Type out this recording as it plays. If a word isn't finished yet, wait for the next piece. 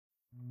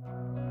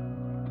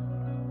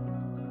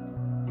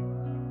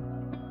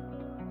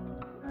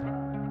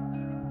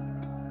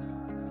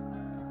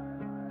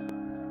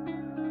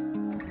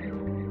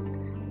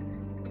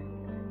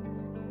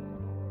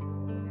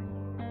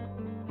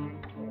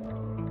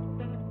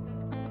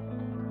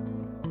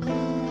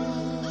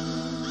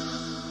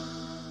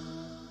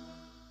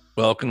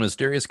Welcome to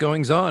Mysterious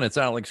Goings On. It's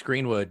Alex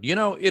Greenwood. You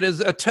know, it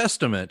is a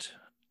testament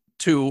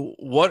to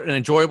what an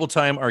enjoyable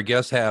time our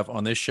guests have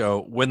on this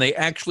show when they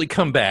actually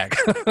come back.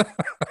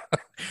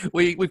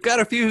 We've got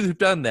a few who've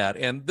done that,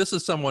 and this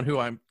is someone who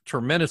I'm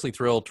tremendously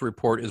thrilled to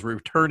report is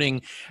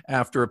returning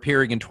after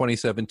appearing in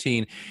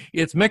 2017.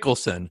 It's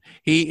Mickelson.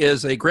 He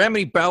is a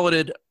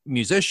Grammy-balloted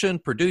musician,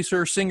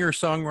 producer, singer,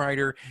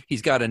 songwriter.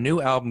 He's got a new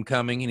album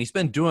coming, and he's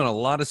been doing a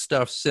lot of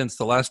stuff since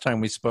the last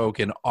time we spoke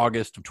in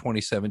August of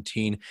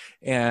 2017.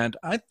 And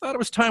I thought it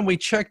was time we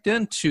checked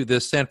into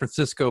this San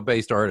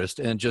Francisco-based artist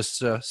and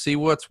just see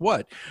what's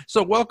what.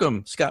 So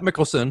welcome, Scott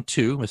Mickelson,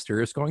 to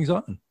Mysterious Goings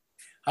On.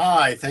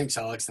 Hi, thanks,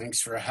 Alex. Thanks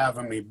for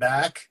having me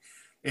back.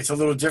 It's a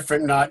little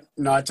different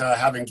not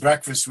having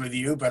breakfast with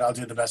you, but I'll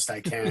do the best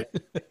I can.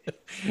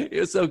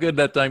 It was so good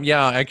that time.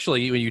 Yeah,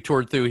 actually, when you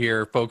toured through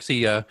here, folks,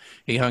 he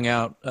hung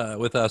out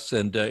with us,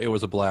 and it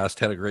was a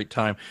blast. Had a great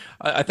time.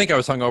 I think I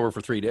was hungover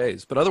for 3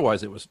 days, but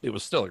otherwise, it was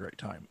still a great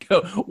time.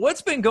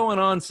 What's been going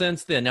on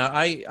since then? Now,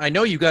 I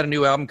know you got a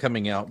new album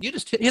coming out. You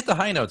just hit the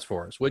high notes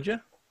for us, would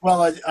you?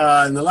 Well,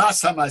 and the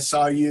last time I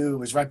saw you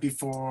was right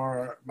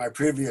before my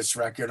previous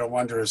record, A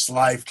Wondrous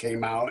Life,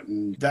 came out.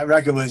 And that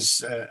record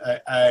was,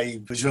 I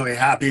was really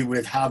happy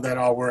with how that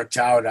all worked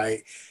out.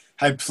 I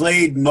had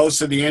played most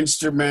of the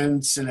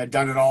instruments and had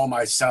done it all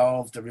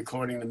myself, the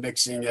recording, the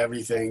mixing,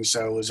 everything.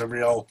 So it was a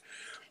real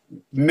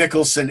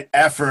Mickelson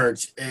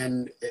effort,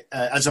 and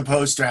as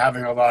opposed to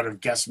having a lot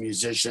of guest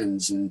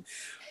musicians. And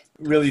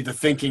really the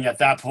thinking at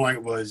that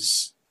point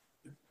was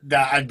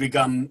that I'd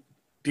begun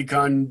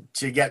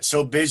to get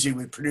so busy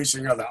with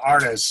producing other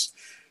artists,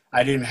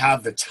 I didn't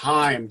have the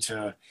time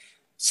to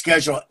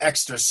schedule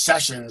extra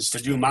sessions to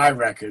do my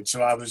record.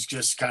 So I was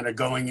just kind of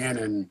going in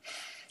and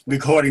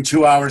recording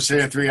 2 hours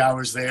here, 3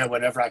 hours there,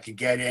 whatever I could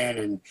get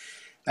in,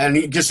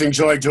 and just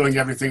enjoyed doing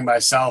everything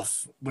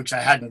myself, which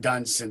I hadn't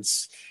done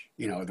since,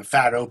 the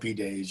Fat Opie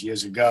days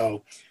years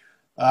ago.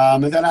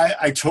 And then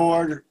I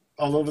toured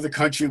all over the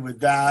country with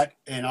that,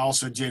 and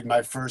also did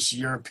my first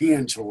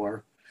European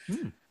tour.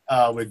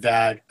 With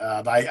that.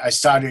 I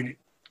started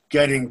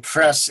getting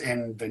press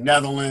in the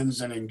Netherlands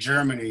and in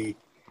Germany,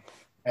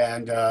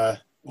 and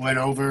went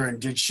over and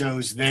did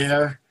shows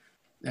there,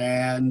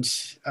 and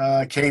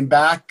came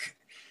back.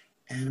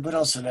 And what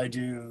else did I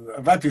do?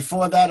 Right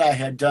before that, I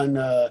had done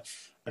a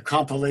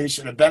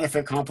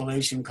benefit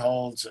compilation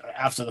called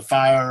After the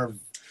Fire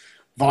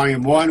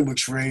Volume 1,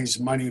 which raised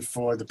money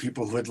for the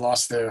people who had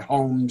lost their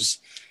homes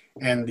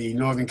in the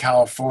Northern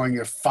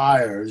California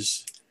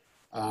fires.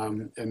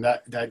 And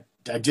that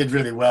did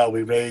really well.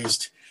 We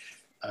raised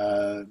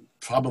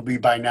probably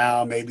by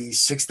now maybe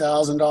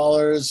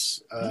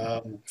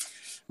 $6,000,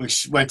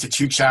 which went to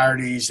 2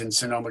 charities in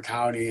Sonoma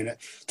County. And it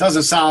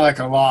doesn't sound like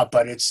a lot,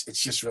 but it's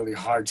just really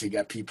hard to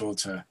get people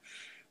to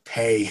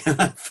pay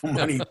for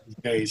money these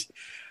days.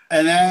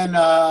 And then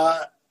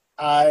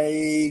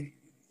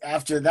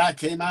after that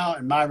came out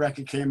and my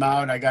record came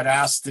out, I got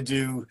asked to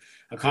do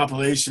a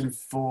compilation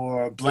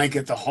for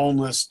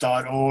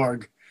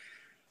blanketthehomeless.org.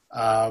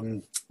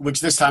 Which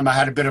this time I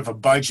had a bit of a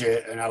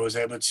budget, and I was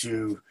able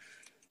to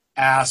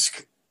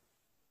ask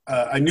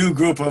a new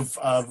group of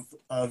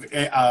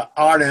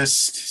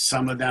artists.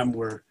 Some of them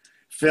were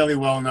fairly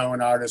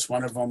well-known artists.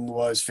 One of them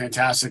was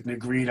Fantastic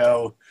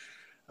Negrito,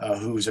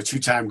 who's a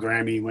 2-time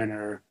Grammy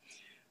winner.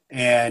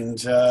 And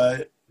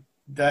that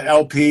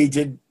LP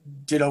did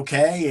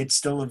okay. It's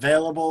still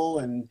available,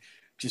 and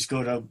just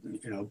go to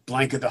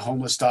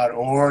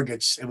blanketthehomeless.org.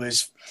 It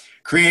was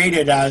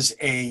created as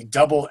a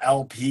double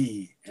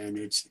LP, and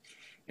it's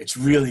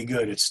really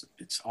good. It's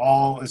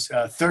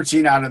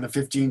 13 out of the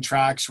 15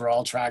 tracks were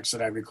all tracks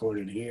that I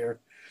recorded here,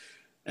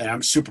 and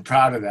I'm super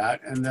proud of that.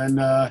 And then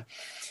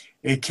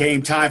it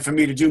came time for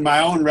me to do my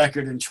own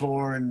record and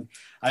tour, and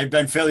I've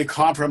been fairly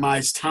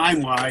compromised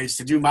time-wise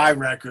to do my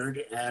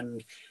record,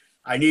 and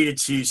I needed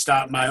to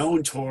start my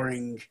own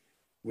touring,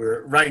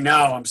 where right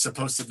now I'm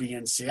supposed to be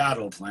in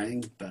Seattle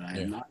playing, but I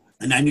am not.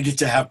 And I needed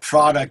to have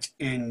product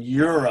in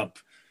Europe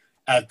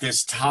at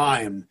this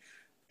time.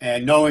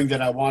 And knowing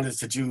that I wanted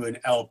to do an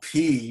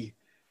LP,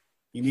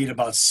 you need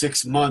about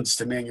 6 months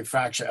to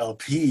manufacture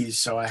LPs.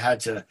 So I had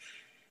to,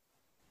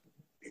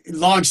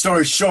 long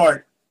story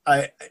short,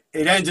 it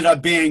ended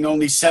up being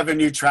only 7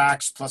 new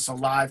tracks plus a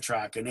live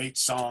track, an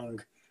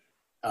 8-song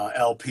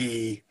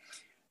LP,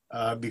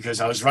 because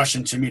I was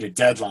rushing to meet a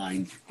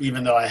deadline,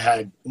 even though I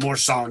had more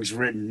songs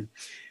written.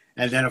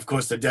 And then, of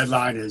course, the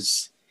deadline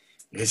is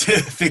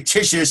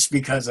fictitious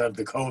because of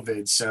the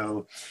COVID.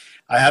 So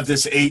I have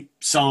this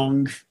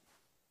 8-song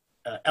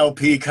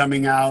LP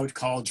coming out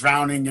called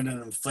Drowning in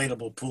an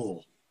Inflatable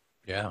Pool.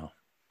 Yeah.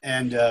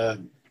 And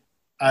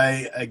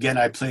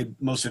I played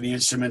most of the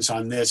instruments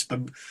on this,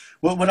 but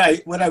what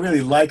I really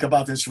like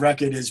about this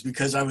record is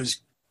because I was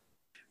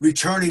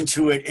returning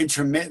to it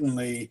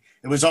intermittently,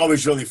 it was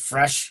always really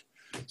fresh.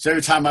 So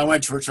every time I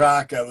went to a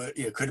track,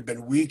 it could have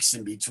been weeks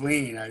in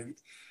between.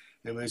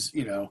 It was,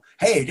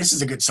 hey, this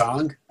is a good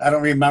song. I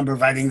don't remember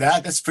writing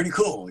that. That's pretty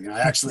cool.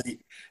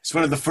 It's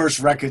one of the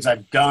first records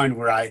I've done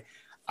where I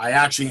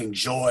actually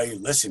enjoy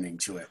listening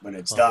to it when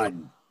it's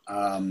done.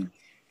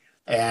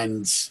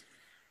 And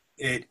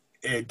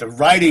the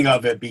writing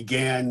of it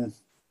began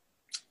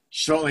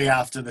shortly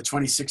after the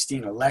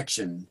 2016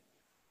 election.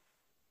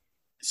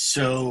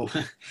 So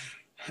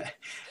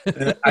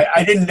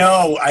I didn't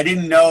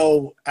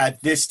know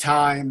at this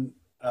time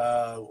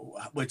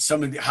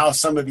with how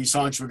some of these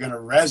songs were going to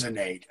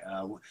resonate.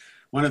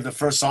 One of the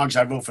first songs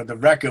I wrote for the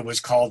record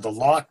was called "The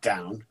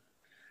Lockdown,"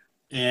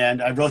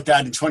 and I wrote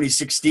that in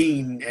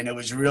 2016. And it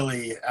was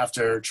really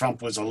after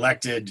Trump was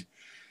elected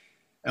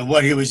and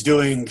what he was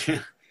doing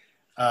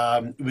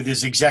with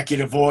his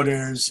executive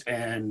orders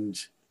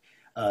and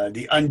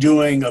the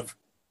undoing of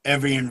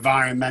every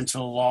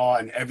environmental law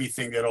and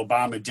everything that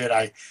Obama did.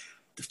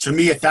 To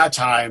me at that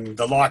time,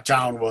 the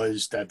lockdown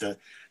was that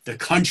the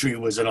country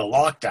was in a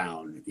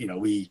lockdown. You know,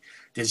 we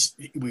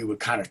were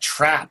kind of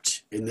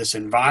trapped in this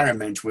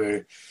environment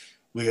where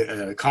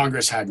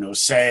Congress had no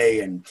say.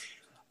 And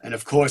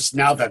of course,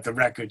 now that the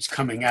record's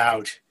coming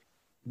out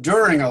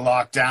during a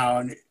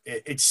lockdown,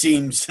 it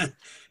seems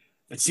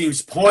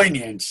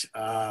poignant,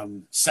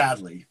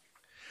 sadly.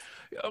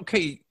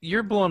 Okay,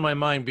 you're blowing my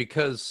mind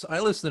because I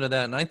listened to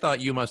that and I thought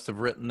you must have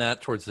written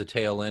that towards the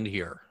tail end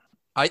here.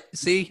 I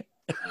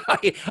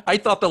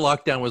thought the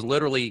lockdown was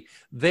literally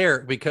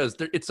there because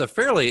it's a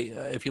fairly,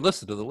 if you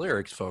listen to the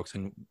lyrics, folks,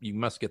 and you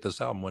must get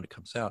this album when it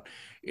comes out,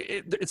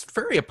 it's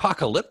very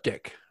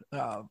apocalyptic,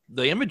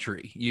 the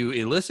imagery you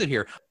elicit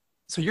here.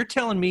 So you're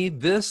telling me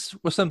this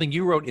was something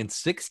you wrote in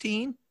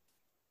 2016?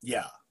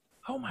 Yeah.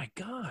 Oh my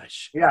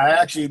gosh.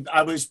 Yeah,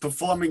 I was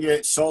performing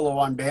it solo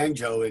on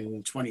banjo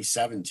in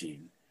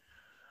 2017.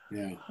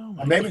 Yeah. Oh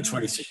or maybe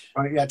 2016.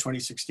 Yeah,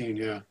 2016,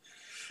 yeah.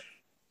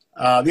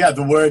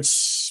 The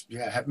words,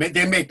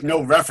 they make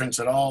no reference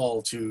at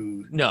all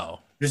to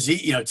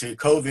disease, to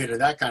COVID or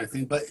that kind of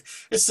thing. But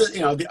it's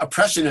the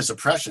oppression is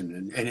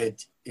oppression, and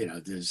it,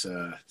 there's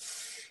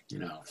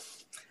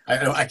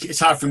it's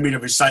hard for me to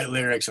recite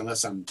lyrics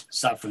unless I'm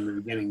start from the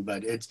beginning,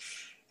 but it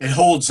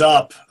holds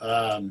up.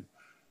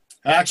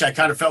 Actually, I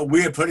kind of felt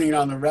weird putting it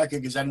on the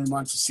record because I didn't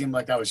want it to seem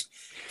like I was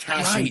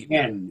cashing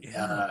in.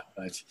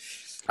 But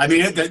I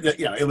mean,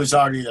 it was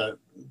already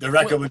the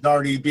record was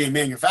already being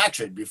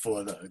manufactured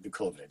before the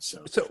COVID.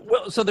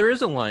 So there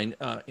is a line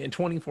in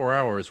 24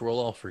 hours we'll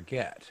all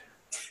forget.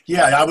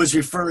 Yeah, I was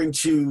referring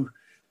to.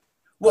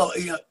 Well,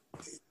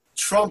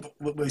 Trump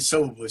was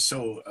so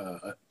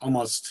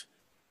almost.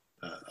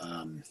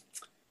 I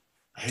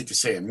hate to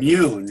say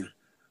immune,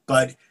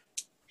 but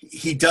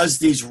he does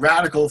these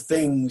radical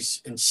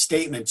things and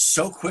statements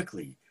so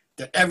quickly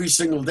that every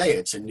single day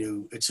it's a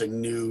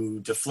new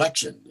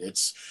deflection.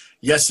 It's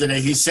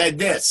yesterday he said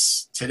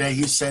this, today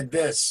he said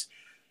this.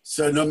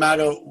 So no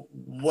matter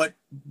what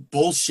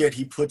bullshit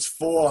he puts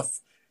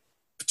forth,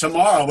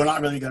 tomorrow we're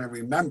not really going to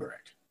remember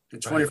it. In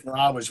 24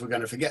 hours we're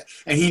going to forget.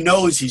 And he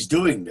knows he's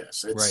doing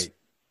this.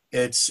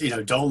 It's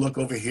don't look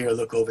over here,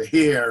 look over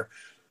here.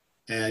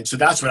 And so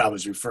that's what I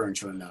was referring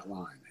to in that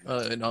line.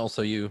 And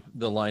also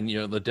the line,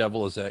 the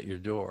devil is at your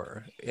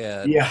door.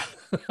 And... Yeah.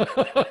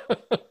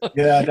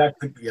 Yeah.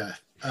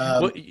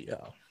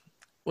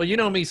 Well, you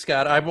know me,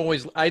 Scott.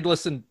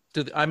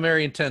 I'm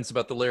very intense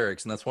about the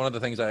lyrics, and that's one of the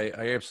things I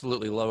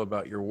absolutely love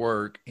about your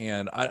work.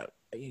 And I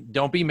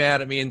don't be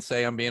mad at me and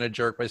say I'm being a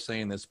jerk by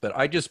saying this, but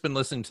I just been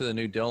listening to the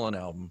new Dylan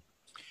album.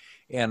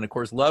 And of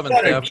course, Love and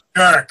Theft.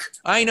 Jerk.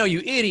 I know, you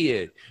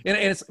idiot.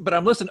 But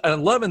I'm listening.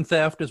 Love and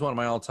Theft is one of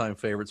my all-time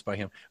favorites by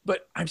him.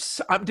 But I'm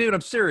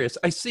serious.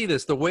 I see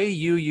this. The way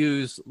you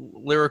use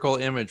lyrical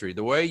imagery,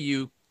 the way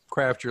you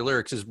craft your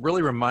lyrics is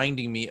really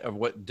reminding me of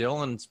what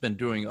Dylan's been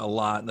doing a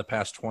lot in the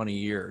past 20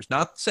 years.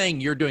 Not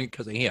saying you're doing it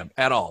because of him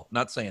at all.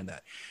 Not saying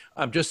that.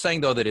 I'm just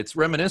saying, though, that it's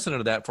reminiscent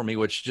of that for me,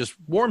 which just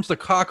warms the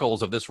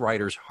cockles of this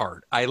writer's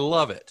heart. I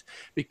love it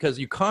because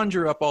you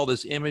conjure up all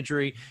this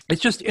imagery.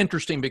 It's just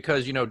interesting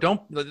because,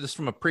 don't, this is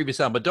from a previous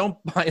album, but don't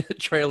buy the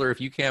trailer if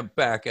you can't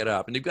back it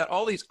up. And you've got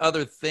all these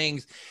other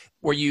things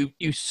where you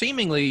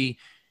seemingly,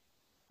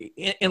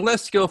 in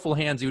less skillful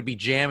hands, you would be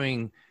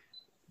jamming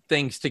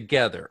things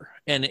together.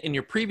 And in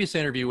your previous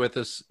interview with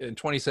us in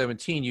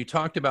 2017, you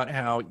talked about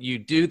how you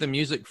do the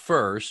music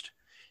first,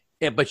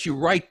 but you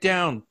write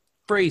down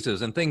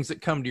phrases and things that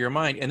come to your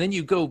mind, and then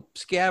you go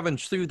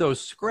scavenge through those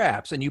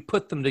scraps and you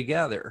put them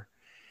together.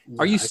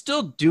 Are you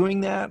still doing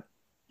that?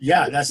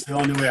 Yeah, that's the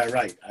only way I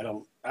write. I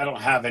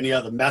don't have any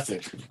other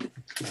method.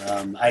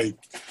 I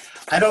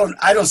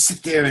don't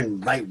sit there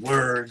and write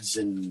words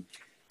and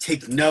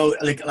take note.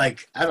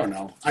 Like I don't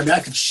know. I mean, I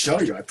could show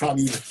you. I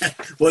probably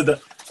well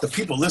the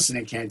people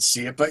listening can't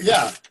see it, but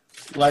yeah,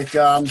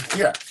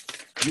 here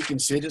you can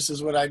see this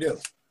is what I do.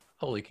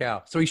 Holy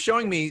cow! So he's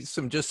showing me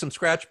some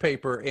scratch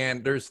paper,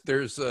 and there's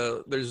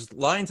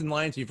lines and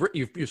lines you've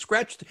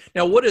scratched.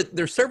 Now,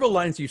 there's several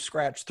lines you've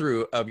scratched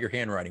through of your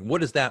handwriting.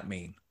 What does that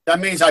mean? That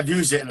means I've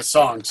used it in a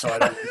song, so I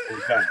don't think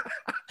it's that.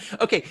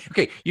 Okay.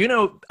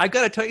 I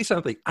got to tell you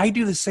something. I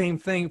do the same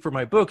thing for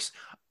my books.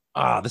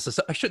 This is,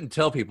 I shouldn't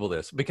tell people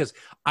this because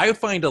I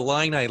find a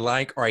line I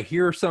like, or I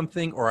hear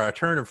something, or I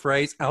turn a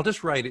phrase, I'll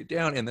just write it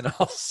down and then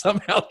I'll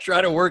somehow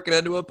try to work it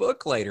into a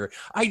book later.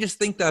 I just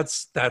think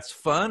that's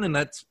fun, and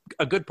that's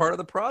a good part of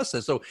the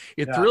process. So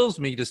it Yeah. thrills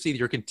me to see that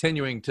you're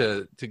continuing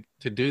to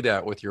do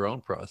that with your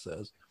own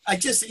process. I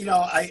just,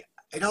 I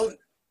don't,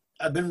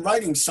 I've been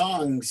writing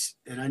songs,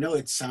 and I know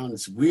it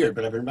sounds weird,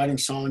 but I've been writing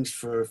songs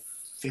for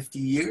 50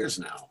 years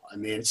now. I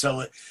mean,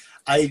 so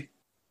I,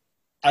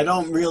 I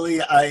don't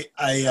really,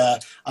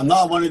 I'm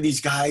not one of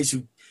these guys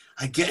who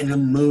I get in a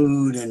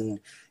mood and,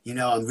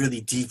 I'm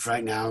really deep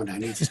right now and I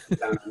need to sit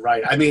down and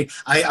write. I mean,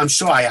 I'm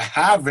sure I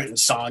have written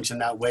songs in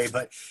that way,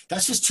 but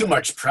that's just too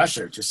much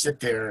pressure to sit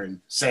there and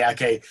say,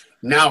 okay,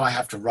 now I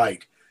have to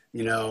write.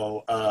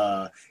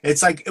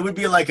 It's like, it would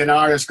be like an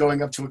artist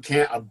going up to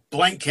a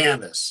blank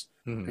canvas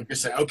and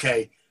just say,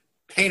 okay,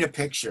 paint a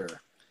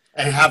picture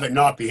and have it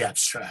not be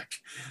abstract.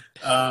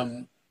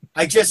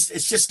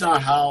 It's just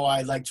not how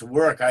I like to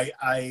work.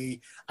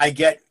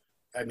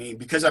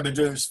 Because I've been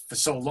doing this for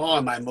so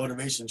long, my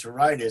motivation to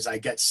write is I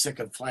get sick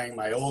of playing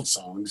my old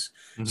songs.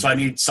 Mm-hmm. So I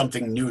need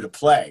something new to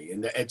play.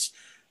 And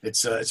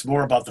it's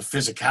more about the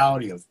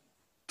physicality of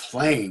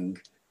playing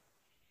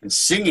and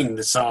singing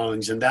the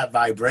songs and that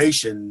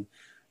vibration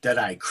that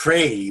I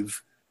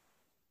crave.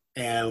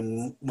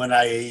 And when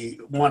I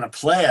want to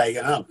play, I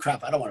go, oh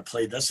crap, I don't want to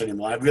play this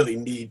anymore. I really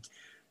need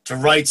to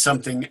write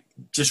something,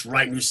 just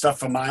write new stuff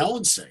for my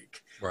own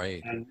sake.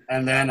 Right.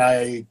 And then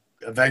I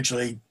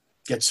eventually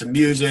get some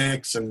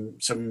music, some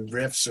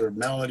riffs or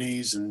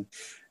melodies. And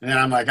then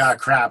I'm like, oh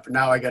crap,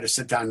 now I got to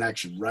sit down and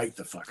actually write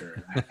the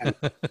fucker. And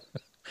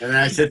then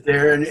I sit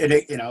there and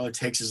it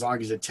takes as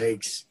long as it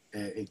takes.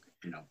 It's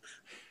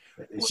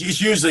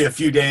usually a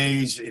few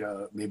days,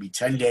 maybe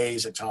 10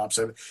 days at tops.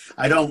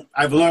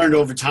 I've learned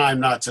over time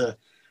not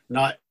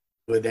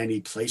with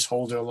any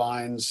placeholder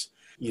lines,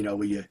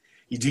 where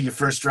you do your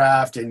first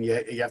draft and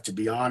you have to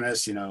be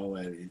honest,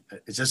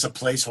 is this a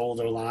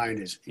placeholder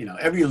line?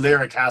 Every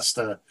lyric has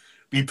to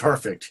be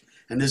perfect.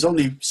 And there's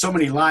only so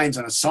many lines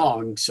on a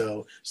song.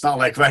 So it's not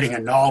like writing a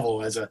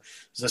novel. As a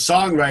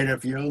songwriter,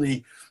 if you're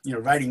only,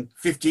 writing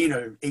 15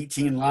 or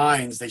 18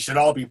 lines, they should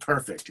all be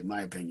perfect, in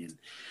my opinion.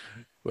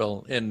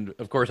 Well, and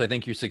of course, I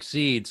think you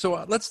succeed.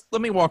 So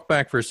let me walk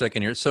back for a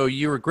second here. So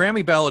you were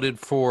Grammy-balloted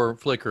for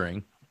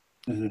Flickering,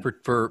 mm-hmm.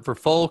 for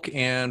folk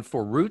and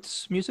for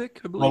roots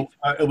music, I believe.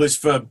 Well, it was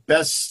for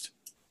best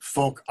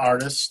folk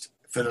artist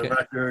for the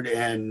record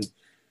and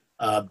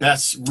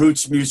best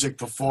roots music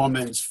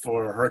performance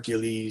for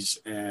Hercules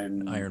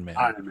and Iron Man.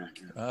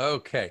 Yeah.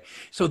 Okay,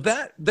 so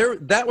that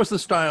was the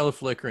style of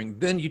Flickering.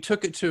 Then you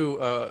took it to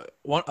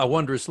A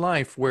Wondrous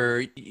Life,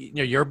 where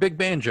you're a big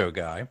banjo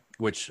guy,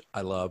 which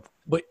I love.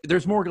 But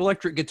there's more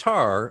electric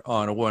guitar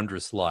on A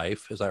Wondrous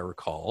Life, as I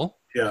recall.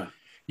 Yeah.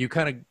 You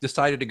kind of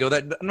decided to go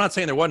that. I'm not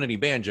saying there wasn't any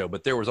banjo,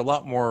 but there was a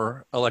lot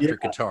more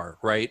electric guitar,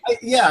 right? I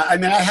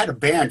had a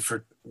band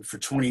for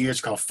 20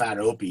 years called Fat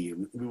Opie.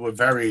 We were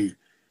very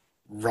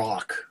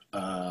rock.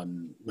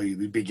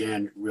 We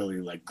began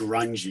really like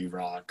grungy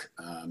rock.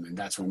 And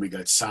that's when we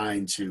got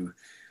signed to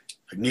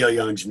Neil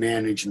Young's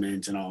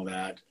management and all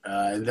that.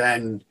 And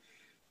then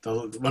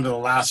one of the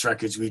last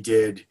records we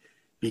did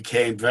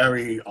became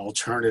very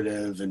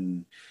alternative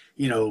and,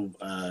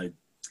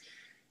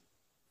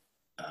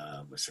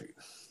 let's see.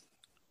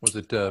 Was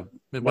it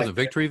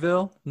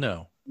Victoryville?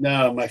 No,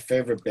 my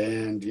favorite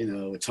band,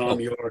 Tom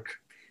York,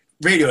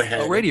 Radiohead.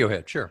 Oh,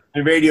 Radiohead, sure.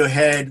 And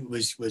Radiohead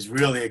was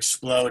really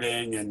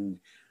exploding, and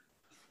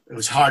it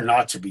was hard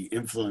not to be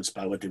influenced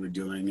by what they were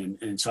doing.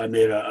 And so I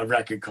made a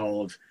record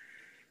called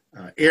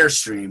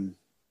Airstream,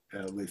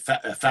 with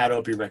a Fat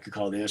Opie record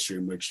called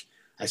Airstream, which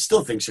I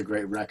still think is a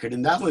great record.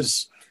 And that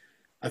was,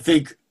 I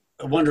think,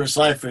 A Wondrous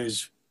Life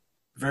is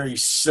very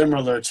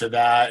similar to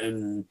that,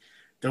 and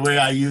the way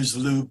I use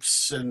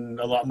loops and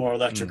a lot more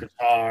electric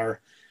guitar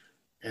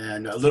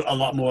and a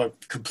lot more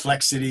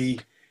complexity.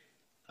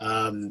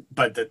 I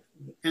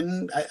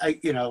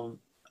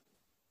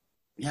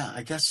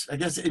guess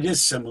it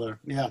is similar.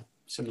 Yeah,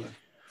 similar.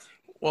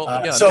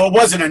 Well, so it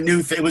wasn't a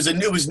new thing.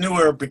 It was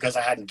newer because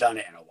I hadn't done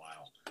it in a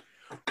while.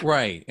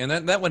 Right, and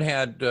that one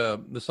had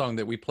the song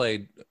that we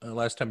played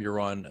last time you were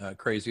on.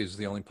 "Crazy Is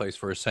the Only Place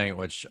for a Saint,"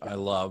 which I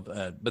love.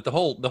 But the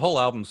whole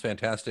album's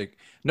fantastic.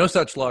 "No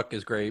Such Luck"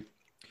 is great.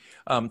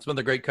 It's one of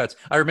the great cuts.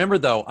 I remember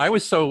though, I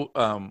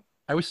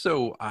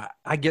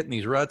get in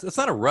these ruts. It's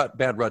not a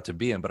bad rut to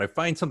be in, but I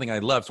find something I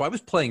love. So I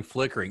was playing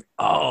Flickering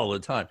all the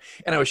time,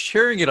 and I was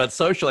sharing it on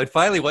social. And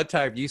finally, one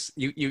time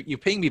you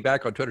pinged me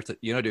back on Twitter, said,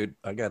 dude,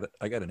 I got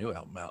a new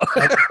album out.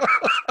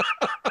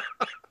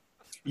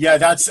 Yeah,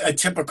 that's a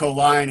typical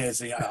line.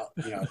 Is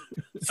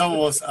someone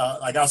was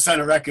like, I'll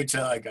send a record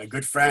to like a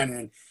good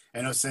friend,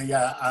 and he'll say,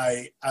 yeah,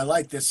 I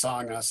like this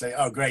song. And I'll say,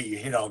 oh, great, you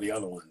hit all the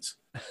other ones.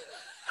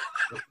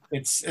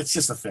 It's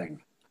just a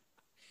thing.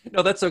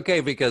 No, that's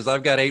okay because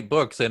I've got 8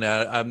 books, and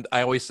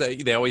I always say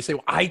they always say,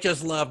 well, I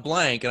just love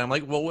blank, and I'm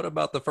like, well, what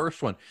about the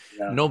first one?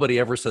 Yeah. Nobody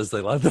ever says they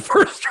love the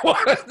first one.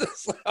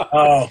 So,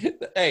 Oh,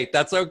 hey,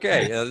 that's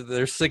okay.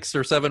 There's 6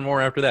 or 7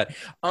 more after that.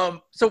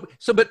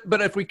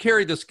 But if we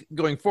carry this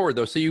going forward,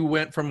 though, so you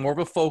went from more of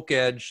a folk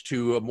edge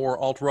to a more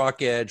alt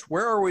rock edge.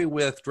 Where are we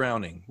with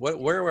Drowning?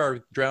 Where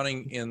are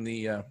Drowning in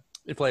the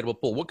inflatable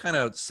pool? What kind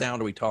of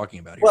sound are we talking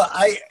about here? well,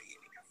 I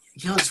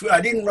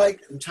didn't write.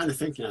 I'm trying to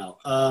think now.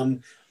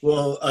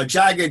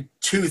 Jagged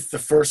Tooth, the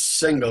first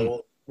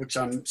single, which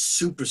I'm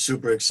super,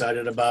 super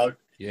excited about.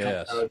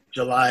 Yes.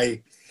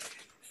 July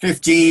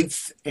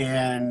 15th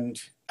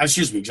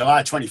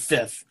July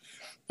 25th.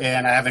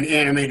 And I have an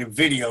animated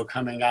video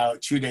coming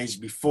out 2 days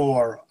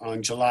before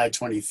on July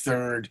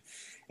 23rd.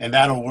 And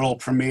that'll world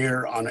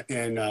premiere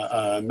in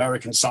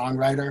American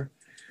Songwriter.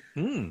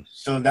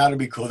 So that'll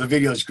be cool. The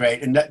video is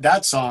great. And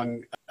that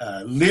song,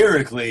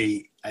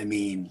 lyrically, I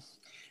mean,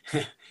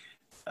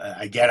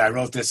 again, I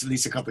wrote this at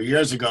least a couple of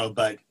years ago,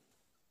 but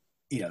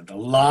the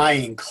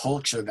lying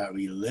culture that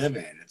we live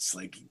in, it's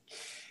like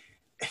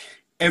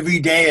every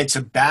day it's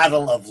a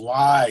battle of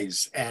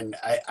lies, and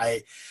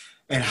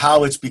and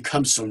how it's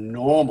become so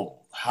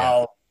normal.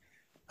 How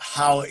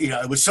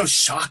it was so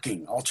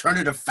shocking.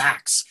 Alternative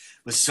facts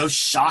was so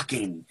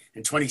shocking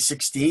in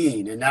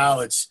 2016, and now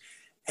it's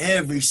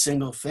every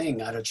single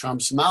thing out of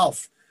Trump's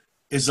mouth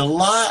is a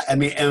lie. I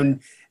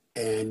mean,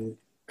 and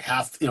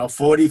half,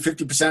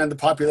 40-50% of the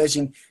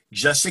population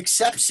just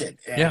accepts it.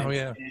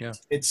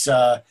 And it's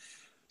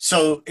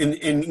so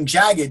in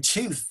Jagged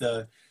Tooth,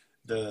 the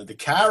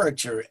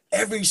character,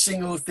 every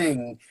single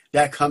thing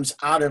that comes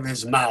out of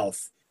his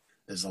mouth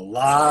is a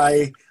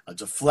lie, a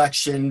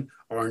deflection,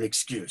 or an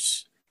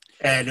excuse.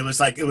 And it was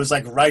like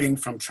writing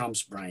from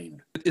Trump's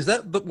brain. Is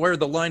that where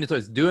the line is? I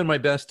was doing my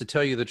best to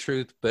tell you the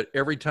truth, but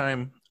every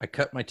time I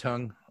cut my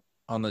tongue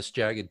on this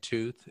jagged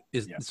tooth,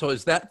 so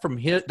is that from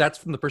his? That's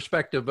from the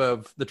perspective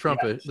of the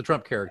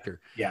Trump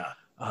character. Yeah.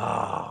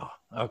 Oh,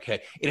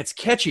 okay. And it's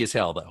catchy as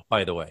hell, though.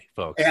 By the way,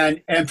 folks.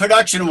 And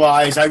production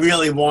wise, I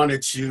really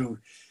wanted to.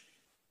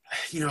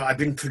 I've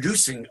been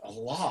producing a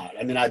lot.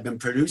 I mean, I've been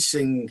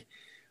producing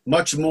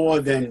much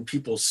more than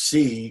people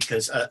see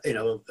because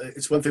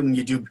it's one thing when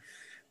you do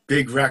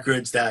big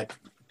records that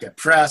get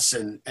press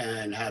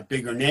and have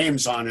bigger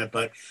names on it.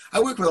 But I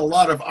work with a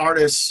lot of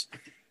artists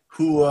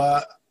who,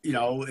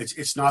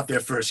 it's not their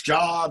first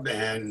job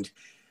and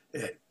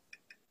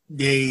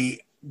they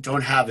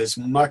don't have as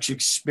much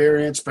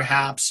experience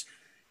perhaps,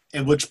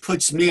 and which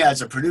puts me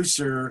as a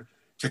producer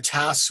to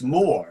task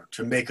more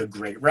to make a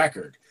great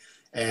record.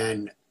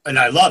 And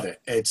I love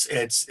it.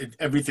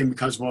 Everything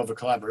becomes more of a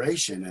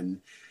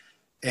collaboration,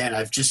 and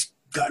I've just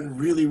gotten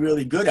really,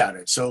 really good at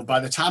it. So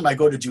by the time I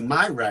go to do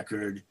my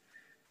record,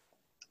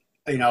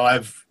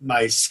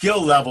 my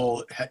skill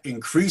level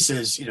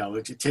increases.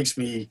 It takes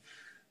me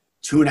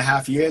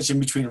 2.5 years in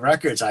between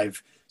records.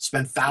 I've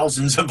spent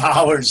thousands of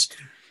hours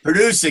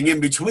producing in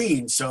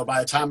between. So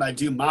by the time I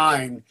do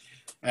mine,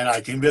 and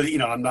I can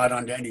really, I'm not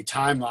under any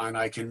timeline,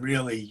 I can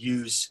really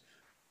use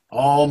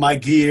all my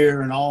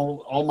gear and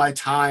all my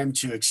time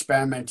to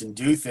experiment and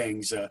do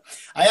things. I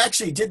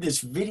actually did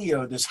this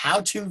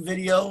how-to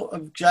video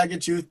of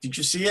Jagged Tooth. Did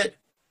you see it?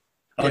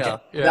 Okay.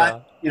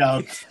 Yeah.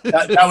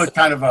 That was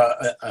kind of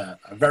a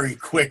very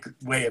quick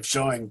way of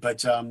showing.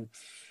 But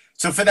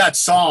so for that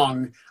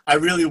song, I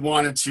really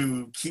wanted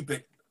to keep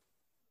it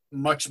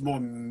much more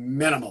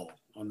minimal.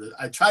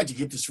 I tried to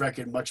keep this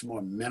record much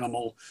more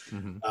minimal,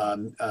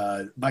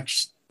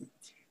 much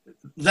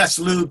less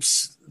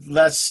loops,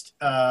 less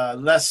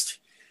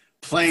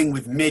playing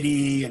with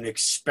MIDI and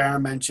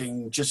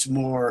experimenting, just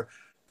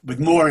with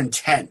more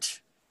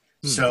intent.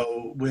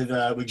 So with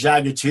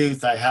Jagged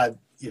Tooth, I had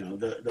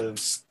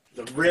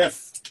the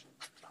riff,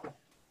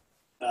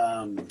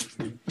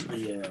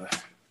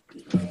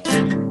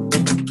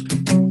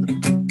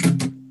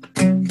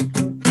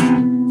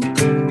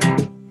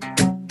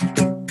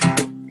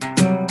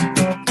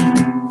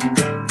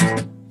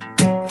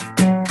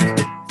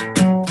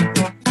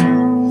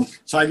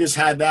 so I just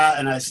had that,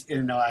 and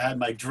I had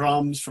my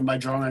drums from my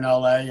drummer in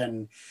LA,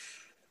 and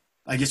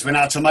I just went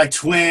out to my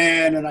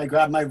twin, and I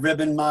grabbed my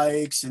ribbon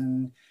mics,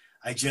 and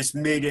I just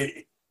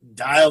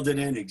dialed it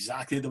in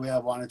exactly the way I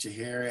wanted to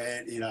hear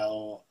it.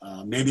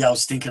 Maybe I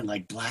was thinking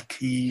like Black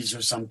Keys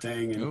or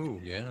something.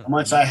 And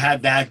once I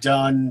had that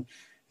done,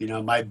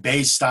 my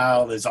bass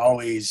style is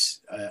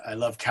always, I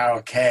love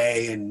Carol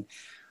Kay and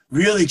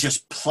really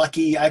just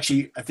plucky.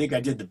 Actually, I think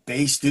I did the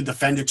bass through the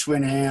Fender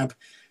Twin amp.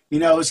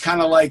 It's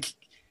kind of like,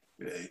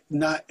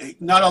 not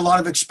a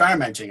lot of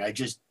experimenting. I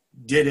just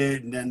did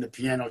it, and then the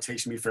piano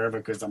takes me forever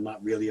because I'm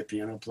not really a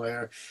piano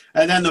player.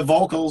 And then the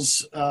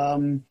vocals,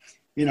 I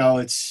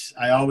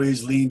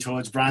always lean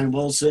towards Brian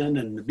Wilson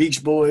and the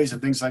Beach Boys and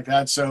things like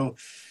that. So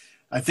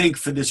I think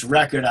for this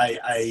record,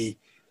 there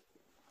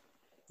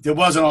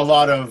wasn't a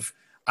lot of,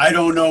 I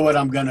don't know what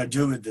I'm going to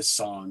do with this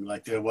song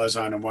like there was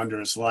on A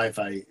Wondrous Life.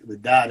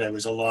 With that, it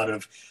was a lot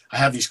of, I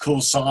have these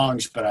cool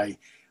songs, but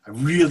I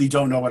really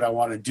don't know what I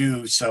want to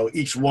do. So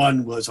each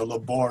one was a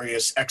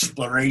laborious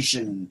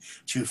exploration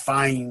to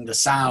find the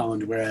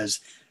sound, whereas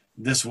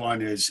this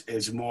one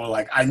is more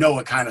like, I know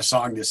what kind of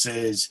song this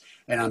is,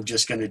 and I'm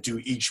just going to do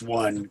each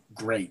one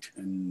great.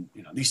 And,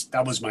 you know, at least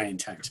that was my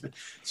intent.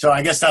 So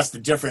I guess that's the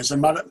difference.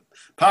 And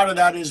part of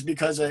that is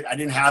because I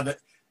didn't have it,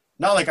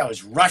 not like I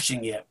was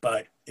rushing it,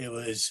 but it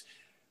was,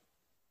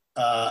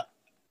 I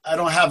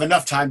don't have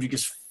enough time to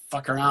just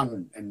fuck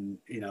around and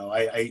you know,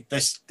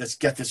 let's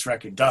get this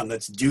record done.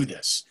 Let's do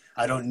this.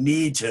 I don't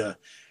need to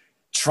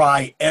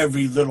try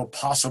every little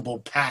possible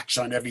patch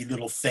on every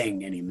little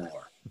thing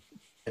anymore.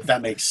 If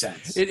that makes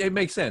sense. It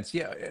makes sense.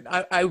 Yeah.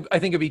 I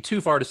think it'd be too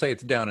far to say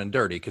it's down and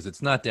dirty, because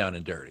it's not down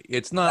and dirty.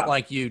 It's not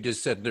like you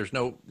just said there's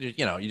no,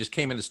 you know, you just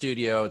came in the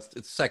studio,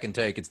 it's second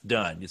take, it's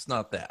done. It's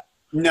not that.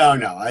 No.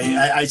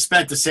 I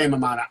spent the same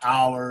amount of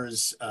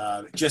hours,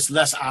 just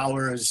less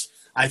hours,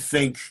 I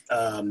think,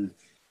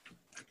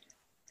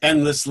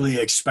 endlessly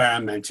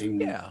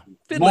experimenting. Yeah.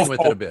 Fiddling with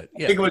it a bit.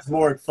 Yeah. I think it was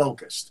more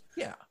focused.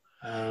 Yeah.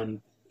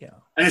 Yeah.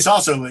 And it's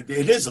also, it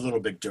is a little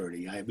bit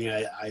dirty. I mean,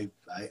 I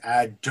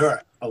add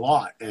dirt a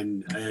lot.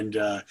 And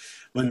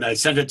when I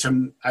sent it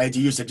to, I had to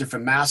use a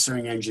different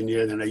mastering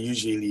engineer than I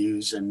usually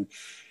use. And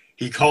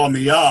he called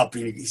me up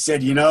and he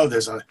said, you know,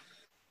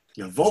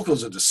 your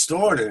vocals are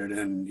distorted.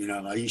 And, you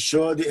know, are you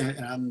sure?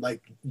 And I'm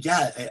like,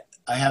 yeah,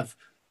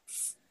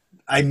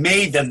 I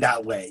made them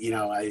that way. You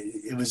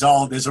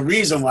know, there's a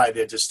reason why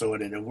they're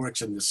distorted. It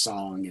works in the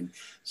song. And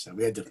so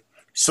we had to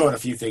sort a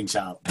few things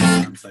out.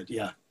 But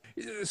yeah.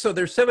 So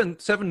there's seven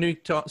new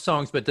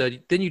songs, but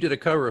then you did a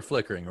cover of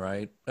Flickering,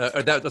 right?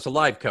 That's a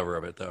live cover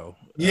of it, though.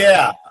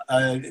 Yeah,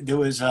 there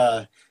was.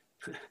 I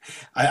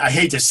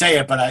hate to say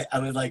it, but I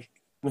was like,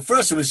 well,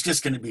 first it was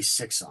just going to be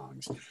 6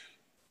 songs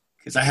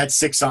because I had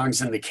 6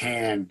 songs in the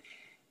can,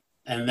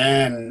 and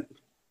then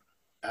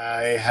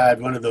I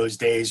had one of those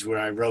days where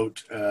I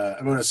wrote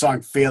a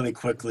song fairly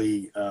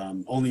quickly,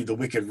 "Only the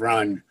Wicked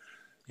Run."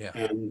 Yeah.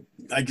 And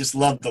I just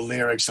loved the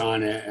lyrics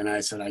on it, and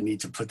I said I need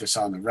to put this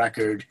on the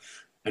record.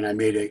 And I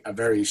made a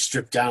very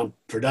stripped down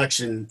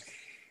production.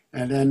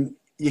 And then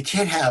you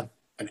can't have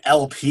an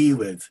LP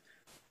with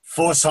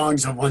 4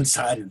 songs on one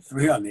side and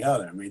 3 on the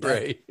other. I mean,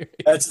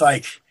 that's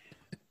like,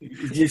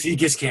 you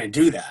just can't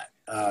do that.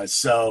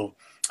 So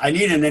I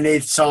needed an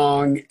 8th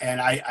song, and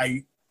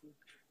I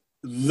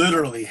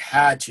literally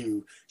had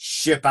to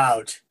ship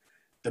out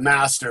the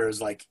masters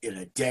like in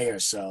a day or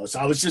so. So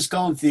I was just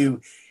going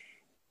through,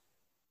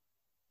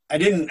 I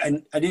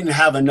didn't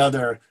have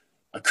another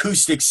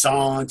acoustic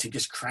song to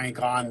just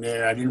crank on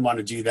there. I didn't want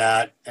to do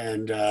that.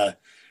 And I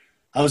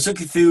was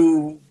looking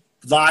through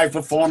live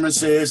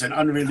performances and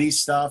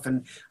unreleased stuff,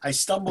 and I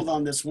stumbled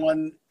on this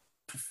one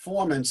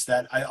performance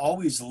that I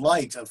always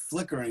liked of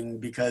Flickering,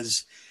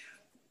 because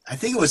I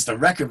think it was the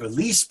record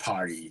release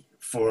party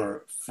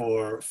for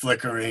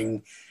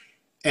Flickering,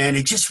 and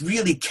it just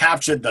really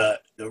captured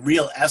the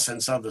real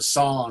essence of the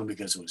song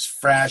because it was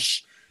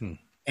fresh.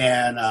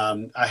 And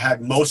I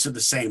had most of the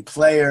same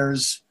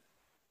players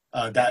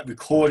that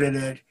recorded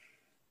it,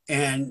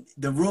 and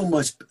the room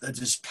was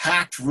this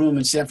packed room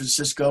in San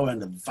Francisco,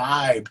 and the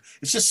vibe,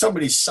 it's just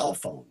somebody's cell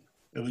phone.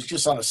 It was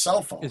just on a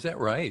cell phone. Is that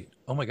right?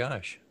 Oh my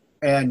gosh.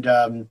 And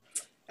then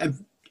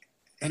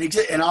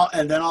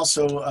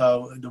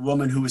also the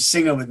woman who was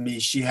singing with me,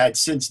 she had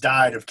since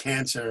died of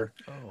cancer.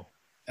 Oh.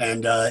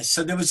 And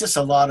so there was just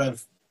a lot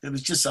of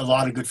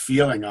good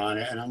feeling on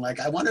it. And I'm like,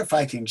 I wonder if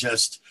I can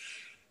just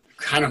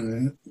kind of,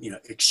 you know,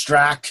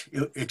 extract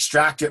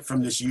it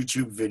from this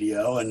YouTube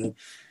video and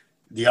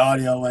the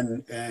audio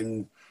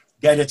and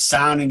get it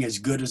sounding as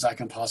good as I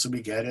can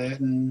possibly get it.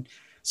 And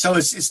so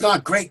it's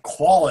not great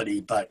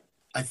quality, but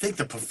I think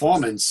the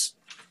performance,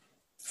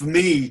 for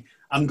me,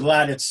 I'm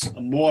glad it's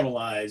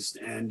immortalized.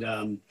 And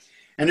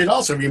it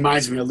also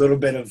reminds me a little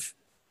bit of,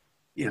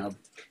 you know,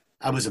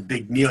 I was a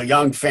big Neil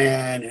Young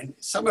fan, and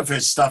some of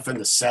his stuff in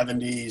the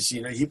 70s,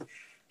 you know,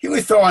 he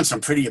would throw on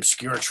some pretty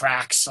obscure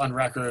tracks on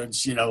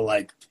records, you know,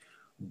 like,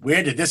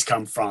 where did this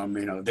come from?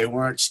 You know, they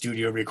weren't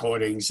studio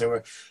recordings. They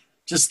were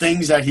just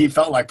things that he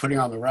felt like putting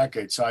on the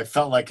record. So I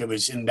felt like it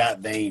was in that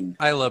vein.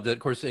 I loved it. Of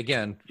course,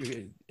 again,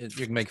 you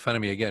can make fun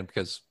of me again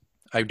because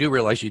I do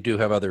realize you do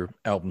have other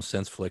albums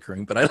since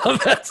Flickering, but I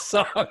love that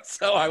song.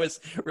 So I was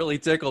really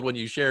tickled when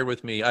you shared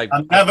with me.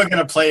 I'm never going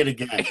to play it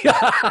again.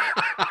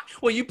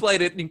 Well, you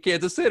played it in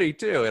Kansas City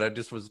too, and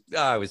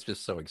I was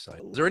just so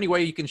excited. Is there any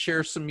way you can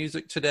share some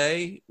music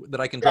today that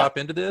I can drop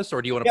into this,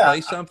 or do you want to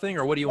play something,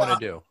 or what do you want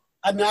to do?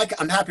 I mean,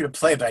 I'm happy to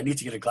play, but I need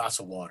to get a glass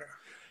of water.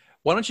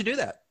 Why don't you do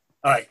that?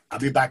 All right, I'll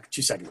be back in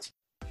 2 seconds.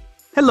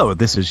 Hello,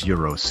 this is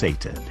Euro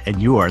Satan,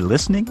 and you are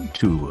listening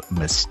to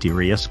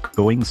Mysterious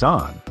Goings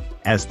On.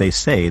 As they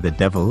say, the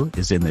devil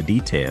is in the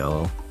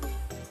detail,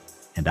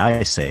 and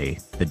I say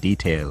the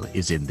detail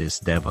is in this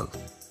devil.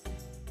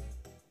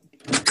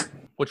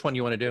 Which one do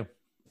you want to do?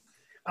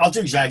 I'll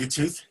do Jagged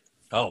Tooth.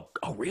 Oh,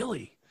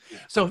 really? Yeah.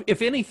 So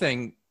if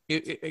anything,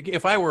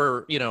 if I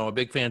were, you know, a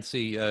big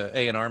fancy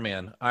A&R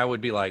man, I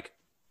would be like,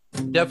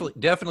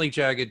 definitely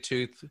Jagged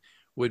Tooth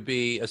would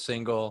be a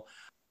single,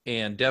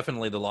 and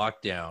definitely The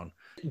Lockdown.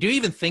 Do you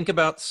even think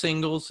about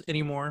singles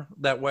anymore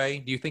that way?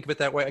 Do you think of it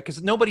that way?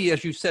 Because nobody,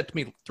 as you said to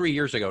me 3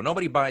 years ago,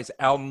 nobody buys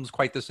albums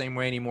quite the same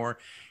way anymore.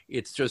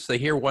 It's just they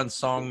hear one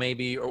song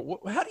maybe. Or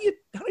how do you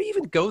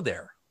even go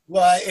there?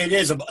 Well, it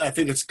is. I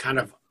think it's kind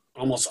of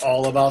almost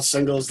all about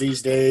singles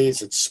these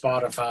days. It's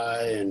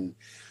Spotify and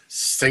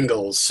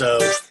singles. So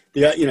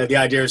the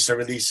idea is to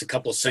release a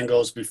couple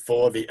singles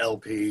before the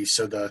LP.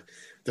 So the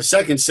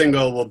second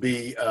single will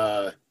be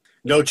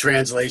No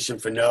Translation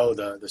for No,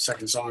 the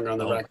second song on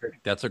the record.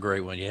 That's a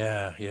great one.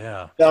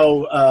 Yeah.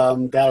 So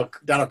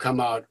that'll come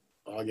out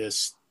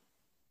August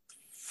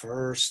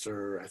 1st,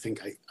 or I think.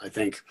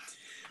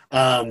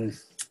 So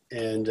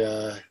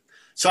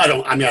I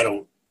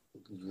don't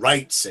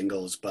write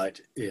singles, but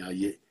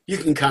you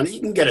can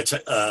get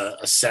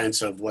a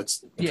sense of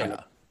what's kind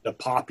of the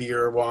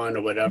poppier one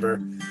or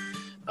whatever.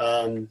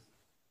 I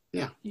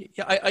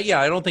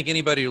don't think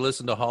anybody who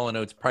listened to Hall &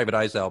 Oates' Private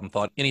Eyes album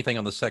thought anything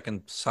on the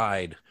second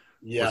side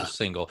was a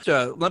single.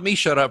 Let me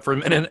shut up for a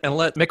minute and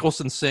let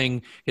Mickelson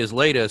sing his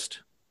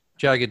latest,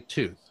 Jagged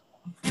Tooth.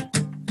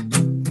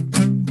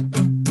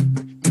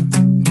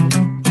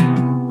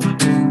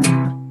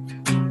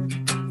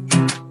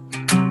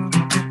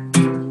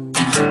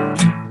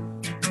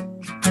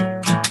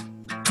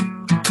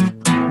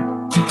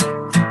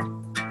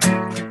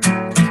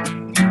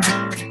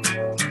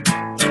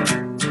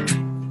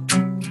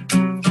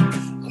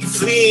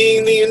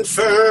 Fleeing the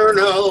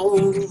inferno,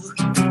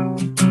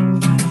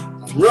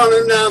 I'm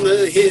running down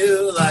the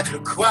hill like a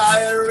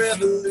quiet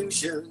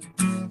revolution.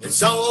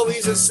 It's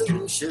always a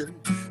solution.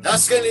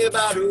 Ask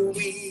anybody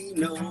we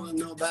know on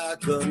the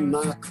back of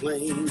my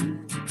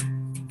claim.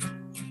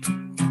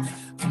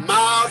 I'm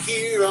out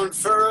here on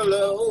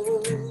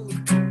furlough,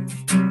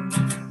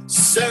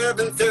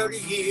 serving 30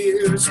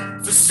 years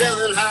for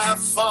selling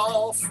half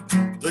off,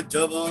 but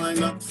doubling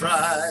the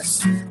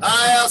price.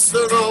 I asked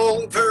the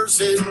wrong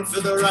person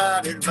for the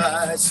right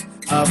advice.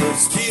 I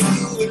was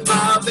doing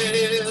my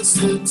best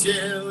to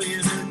tell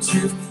you the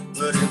truth,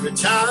 but every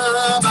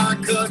time I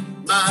cut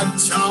my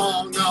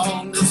tongue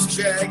on this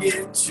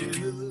jagged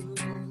tooth,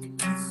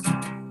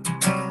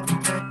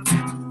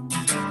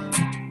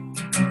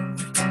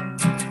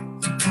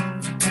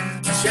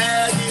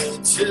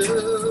 jagged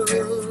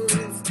tooth.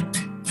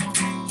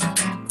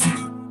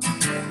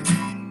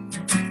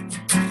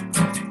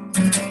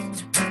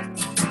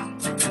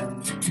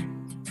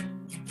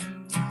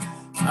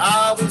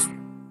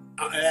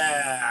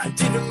 I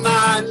didn't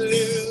mind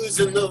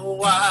losing the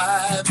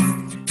wife,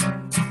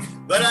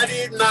 but I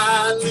did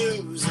mind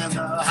losing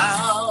the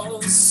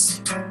house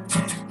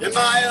and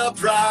my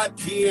upright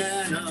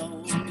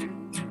piano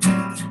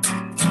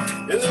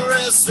and the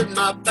rest of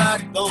my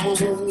backbone.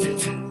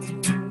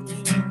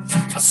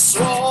 I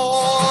swore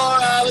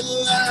I would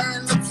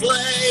learn to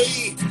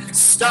play,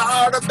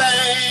 start a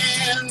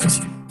band,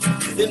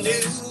 the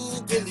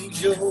new Billy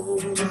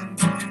Joel.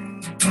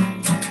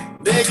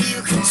 Maybe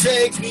you can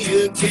take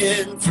me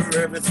again for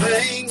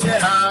everything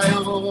that I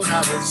own. I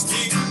was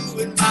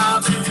doing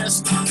my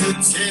best to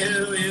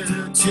tell you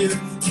the truth,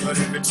 but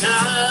every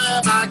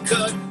time I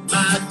cut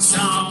my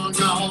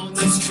tongue on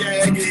this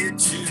jagged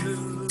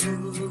tooth,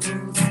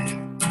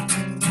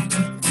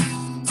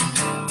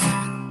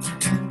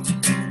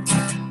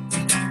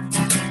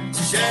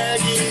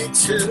 jagged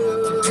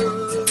tooth.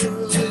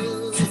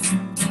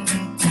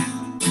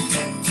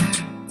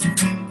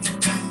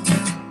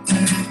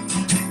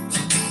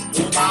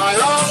 My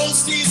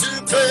honesty's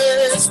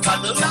replaced by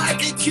the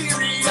lack of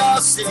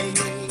curiosity.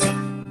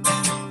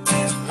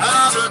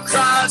 I'm a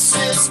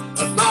crisis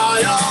of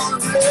my own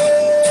making.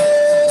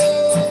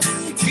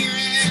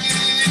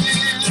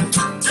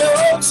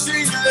 Don't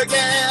string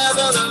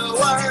together the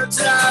words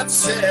I've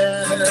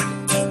said.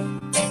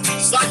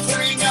 It's like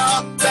putting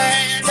a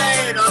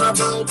band-aid on a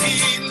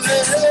broken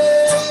leg.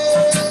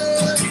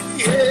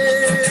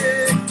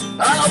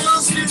 I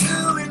was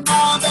doing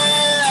my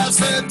best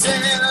to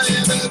tell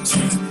you the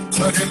truth,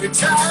 but every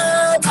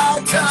time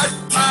I cut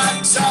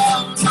my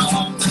tongue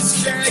on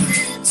this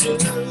jagged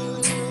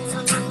tooth,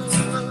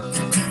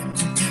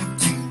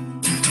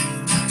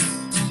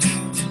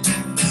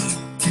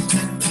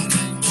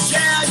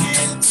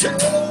 jagged tooth.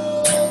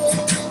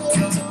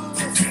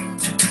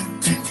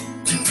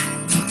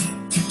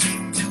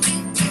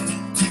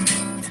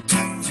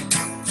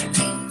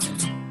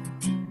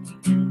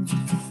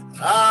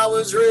 I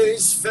was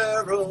raised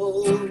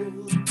feral,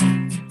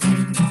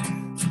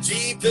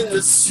 deep in the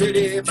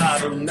city by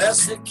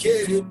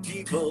domesticated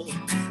people.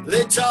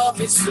 They taught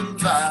me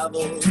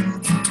survival,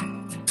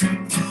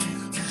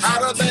 how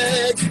to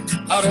beg,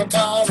 how to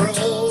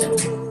borrow.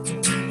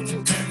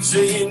 So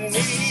you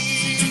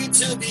need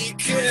to be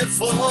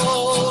careful.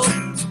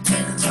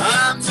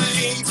 I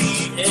may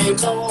be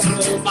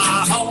amoral,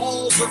 my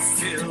halls are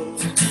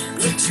filled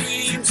with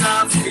dreams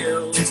I've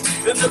killed,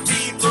 and the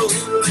people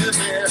who live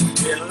there,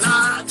 their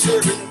lives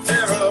are in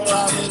peril. I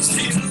was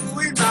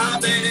doing my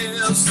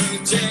best to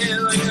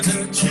tell you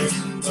the truth,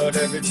 but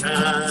every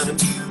time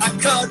I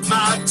cut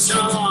my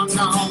tongue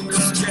on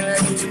this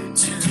jagged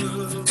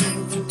tooth,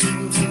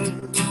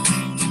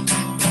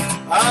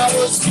 I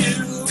was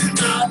doing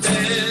my my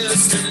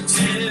best and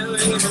until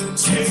it will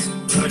change.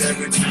 But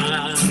every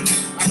time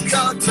I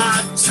cut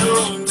my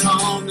tongue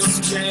on this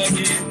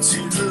jagged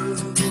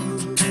tooth.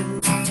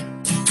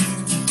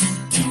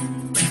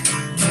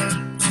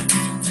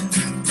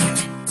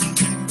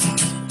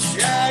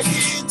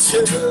 Jagged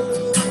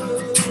tooth.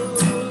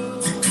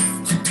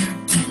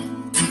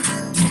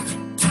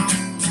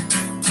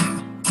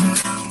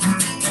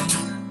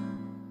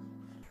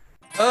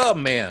 Oh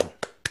man,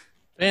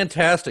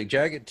 fantastic.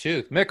 Jagged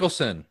Tooth.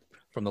 Mickelson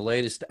from the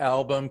latest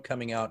album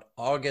coming out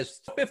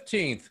August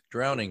 15th,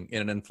 Drowning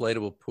in an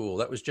Inflatable Pool.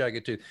 That was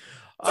Jagged Tooth.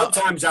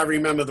 Sometimes I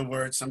remember the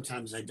words,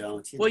 sometimes I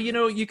don't. Well, you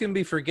know, you can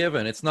be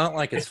forgiven. It's not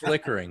like it's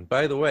flickering.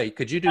 By the way,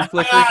 could you do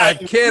flickering? I'm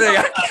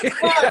kidding.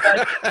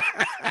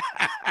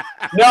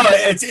 No,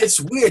 it's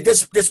weird.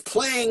 This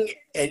playing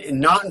and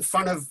not in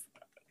front of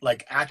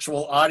like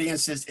actual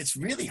audiences, it's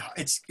really hard.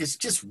 It's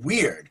just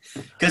weird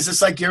because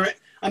it's like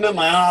I'm in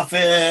my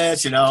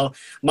office, you know,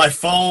 my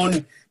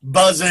phone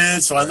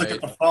buzzes, so I look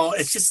at the phone.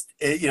 It's just,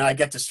 you know, I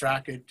get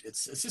distracted.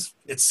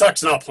 It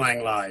sucks not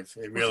playing live.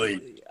 It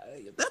really.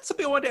 That's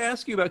something I wanted to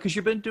ask you about because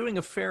you've been doing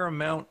a fair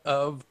amount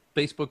of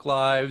Facebook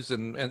Lives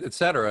and et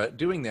cetera,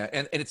 doing that.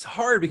 And it's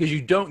hard because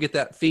you don't get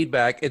that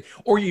feedback,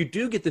 or you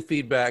do get the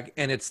feedback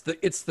and it's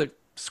the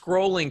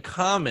scrolling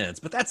comments.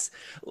 But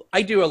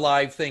I do a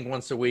live thing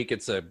once a week.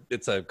 It's a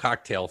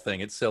cocktail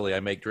thing. It's silly. I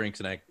make drinks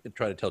and I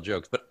try to tell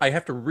jokes, but I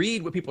have to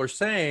read what people are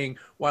saying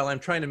while I'm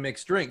trying to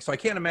mix drinks. So I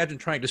can't imagine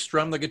trying to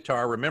strum the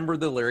guitar, remember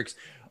the lyrics,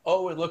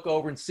 and look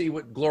over and see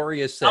what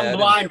Gloria said. I'm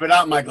blind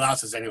without my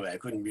glasses anyway. I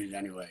couldn't read it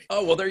anyway.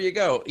 Oh, well, there you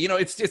go. You know,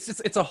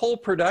 it's a whole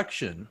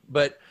production,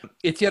 but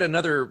it's yet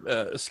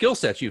another skill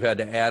set you've had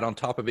to add on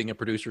top of being a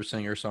producer,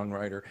 singer,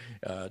 songwriter,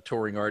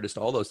 touring artist,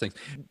 all those things.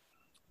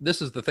 This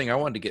is the thing I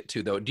wanted to get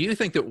to, though. Do you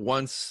think that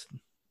once,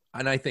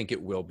 and I think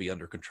it will be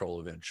under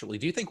control eventually,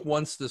 do you think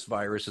once this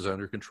virus is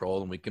under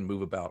control and we can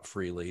move about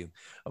freely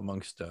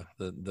amongst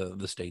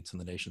the states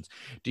and the nations,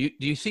 do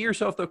you see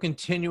yourself, though,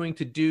 continuing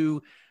to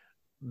do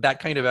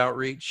that kind of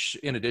outreach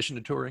in addition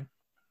to touring?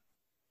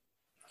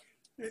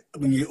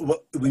 When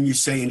you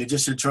say in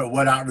addition to touring,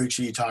 what outreach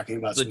are you talking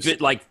about?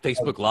 Like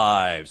Facebook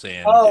Lives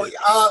and.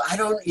 I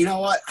don't. You know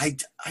what? I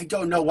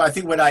don't know. I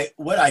think what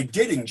I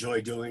did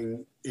enjoy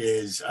doing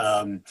is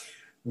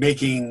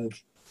making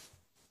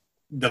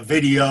the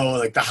video,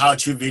 like the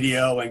how-to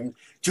video, and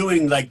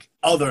doing like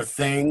other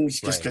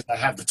things just because I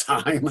have the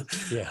time.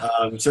 Yeah.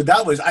 So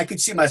I could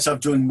see myself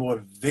doing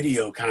more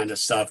video kind of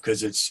stuff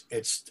because it's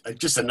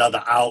just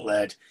another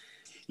outlet.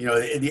 You know,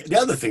 the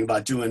other thing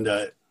about doing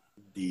the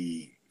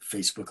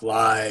Facebook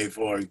Live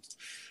or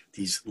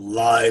these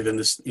live and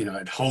this, you know,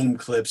 at home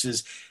clips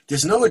is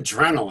there's no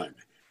adrenaline.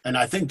 And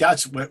I think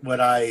that's what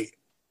I,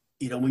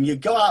 you know, when you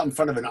go out in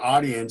front of an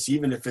audience,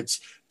 even if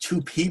it's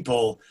two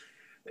people,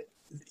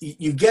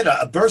 you get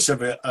a burst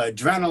of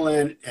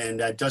adrenaline, and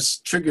that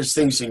just triggers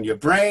things in your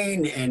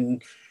brain,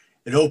 and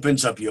it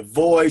opens up your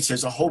voice.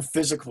 There's a whole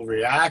physical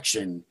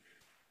reaction.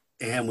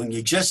 And when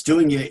you're just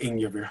doing it in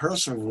your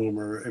rehearsal room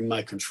or in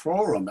my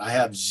control room, I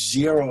have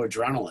zero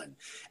adrenaline,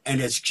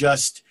 and it's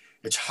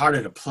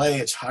harder to play.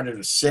 It's harder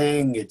to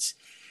sing.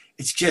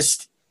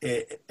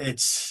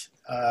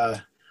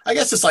 I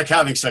guess it's like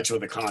having sex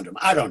with a condom.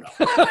 I don't know,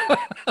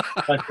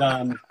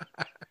 but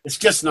it's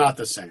just not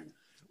the same.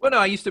 Well, no,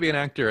 I used to be an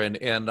actor,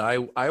 and I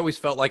always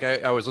felt like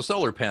I was a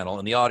solar panel,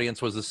 and the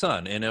audience was the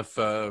sun. And if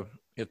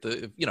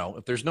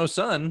there's no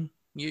sun,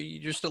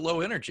 you're just a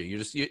low energy.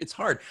 It's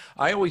hard.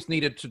 I always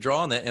needed to draw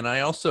on that, and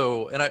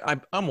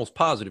I'm almost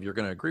positive you're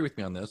going to agree with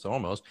me on this,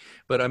 almost.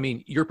 But I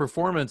mean, your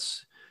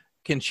performance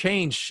can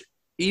change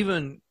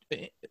even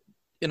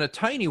in a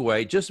tiny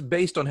way, just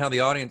based on how the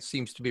audience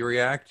seems to be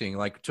reacting.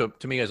 Like to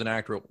me as an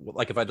actor,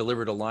 like if I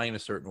delivered a line a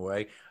certain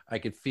way, I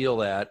could feel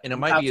that, and it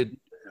might be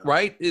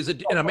right?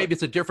 Maybe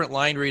it's a different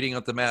line reading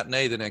at the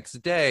matinee the next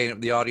day,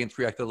 and the audience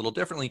reacted a little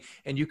differently,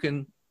 and you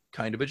can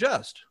kind of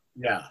adjust.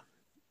 Yeah.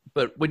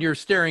 But when you're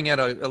staring at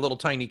a little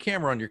tiny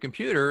camera on your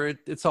computer,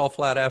 it's all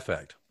flat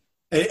affect.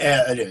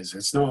 It is.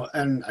 It's no,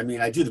 and I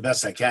mean, I do the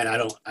best I can.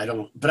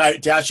 But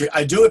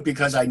I do it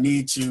because I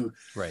need to.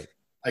 Right.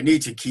 I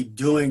need to keep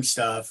doing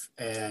stuff,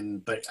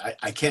 but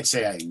I can't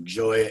say I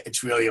enjoy it.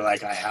 It's really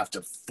like I have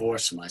to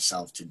force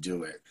myself to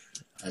do it,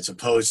 as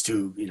opposed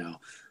to, you know,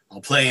 I'll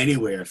play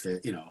anywhere if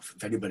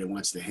anybody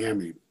wants to hear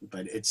me.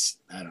 But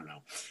I don't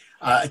know.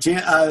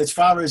 As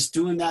far as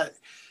doing that,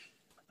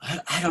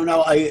 I don't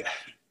know.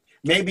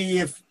 Maybe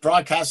if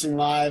broadcasting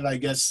live, I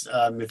guess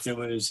if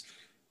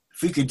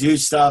we could do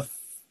stuff.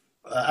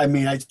 I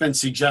mean, it's been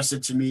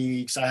suggested to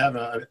me because I have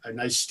a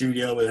nice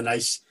studio with a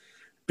nice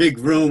big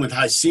room with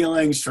high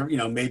ceilings for, you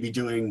know, maybe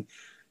doing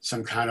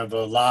some kind of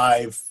a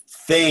live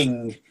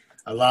thing,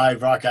 a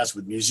live broadcast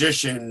with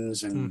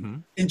musicians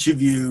and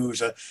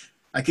interviews.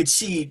 I could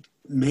see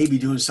maybe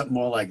doing something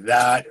more like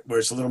that, where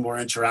it's a little more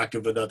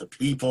interactive with other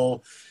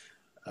people,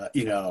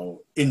 you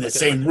know, in the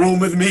same room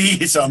with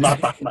me, so I'm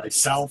not by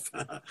myself.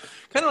 Kind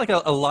of like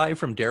a live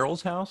from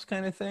Daryl's house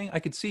kind of thing. I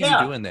could see you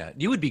doing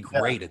that. You would be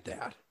great at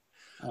that.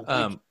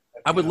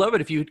 I would love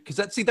it if you, because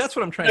that's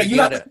what I'm trying to You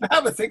get at.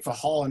 have a thing for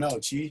Hall and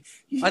Oates.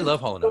 I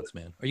love Hall and Oates,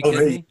 man. Are you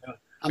kidding me?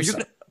 I'm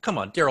sorry. Come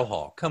on, Daryl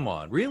Hall. Come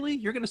on, really?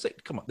 You're gonna say,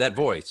 come on, that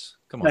voice.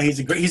 Come on. No,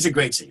 he's a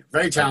great singer,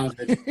 very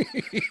talented.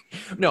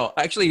 No,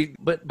 actually,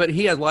 but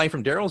he had live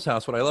from Daryl's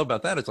house. What I love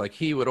about that is like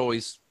he would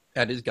always.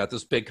 And he's got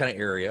this big kind of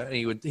area, and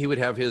he would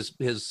have his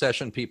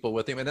session people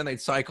with him, and then they'd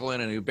cycle in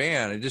a new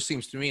band. It just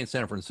seems to me in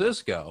San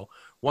Francisco,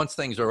 once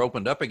things are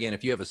opened up again,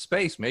 if you have a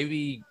space,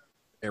 maybe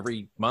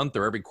every month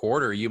or every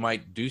quarter, you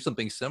might do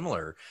something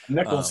similar.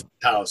 Mickelson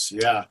house,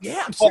 yeah.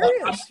 Yeah, I'm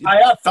serious. I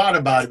have thought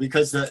about it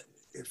because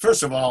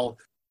first of all,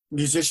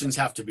 musicians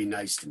have to be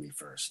nice to me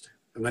first,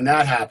 and when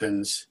that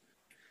happens,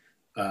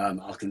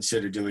 I'll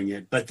consider doing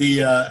it. But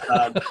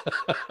I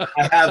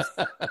have.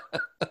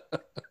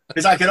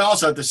 Because I could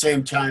also at the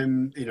same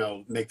time,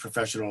 make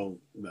professional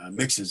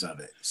mixes of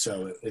it.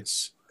 So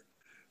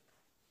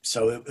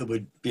it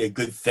would be a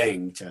good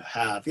thing to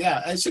have.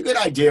 Yeah, it's a good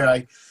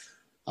idea.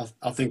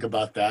 I'll think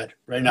about that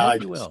right now. I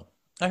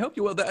hope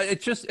you will.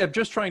 I'm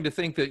just trying to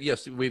think that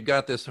yes, we've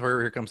got this.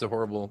 Here comes the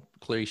horrible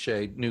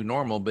cliche new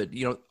normal. But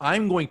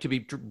I'm going to be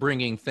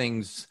bringing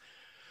things.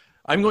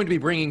 I'm going to be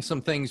bringing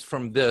some things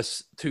from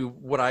this to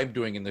what I'm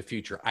doing in the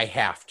future. I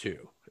have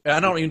to. I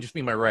don't even just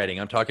mean my writing.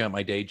 I'm talking about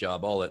my day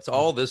job,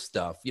 all this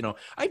stuff.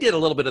 I did a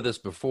little bit of this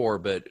before,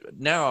 but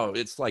now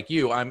it's like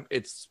you.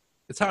 It's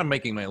how I'm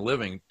making my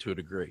living to a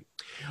degree.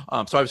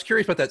 So I was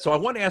curious about that. So I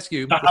want to ask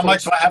you, how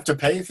much do I have to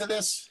pay for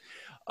this?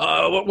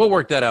 We'll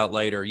work that out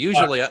later.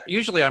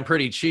 Usually I'm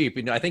pretty cheap.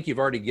 I think you've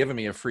already given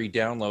me a free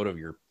download of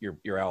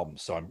your album,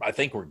 so I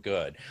think we're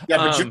good. Yeah,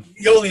 but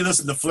you only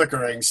listen to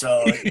Flickering,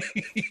 so.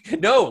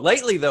 No,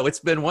 lately though it's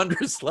been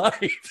Wondrous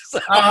Life. So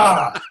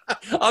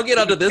I'll get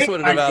onto this one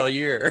in about a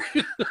year.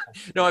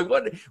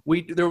 No,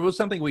 there was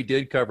something we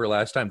did cover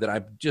last time that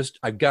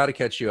I've got to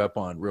catch you up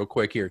on real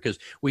quick here because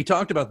we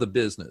talked about the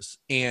business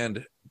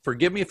and.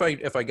 Forgive me if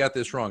I got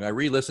this wrong. I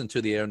re-listened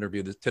to the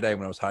interview today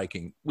when I was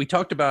hiking. We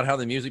talked about how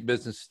the music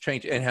business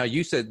changed and how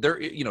you said there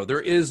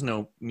is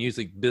no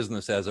music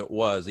business as it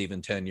was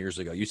even 10 years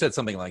ago. You said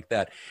something like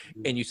that.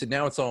 And you said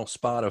now it's all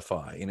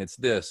Spotify and it's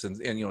this. And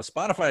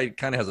Spotify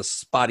kind of has a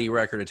spotty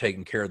record of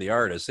taking care of the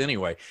artists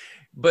anyway.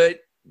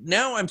 But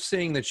now I'm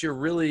seeing that you're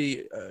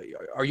really,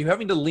 are you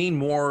having to lean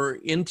more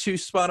into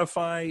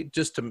Spotify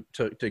just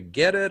to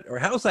get it? Or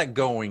how's that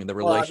going in the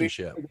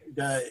relationship?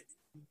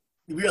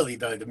 Really,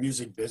 the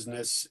music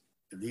business,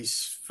 at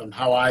least from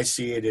how I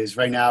see it, is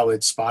right now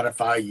it's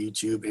Spotify,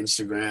 YouTube,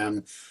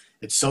 Instagram,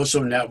 it's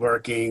social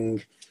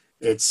networking,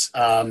 it's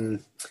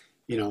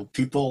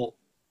people.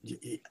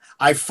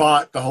 I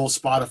fought the whole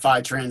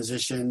Spotify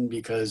transition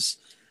because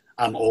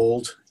I'm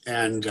old,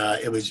 and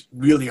it was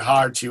really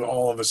hard to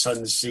all of a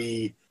sudden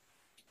see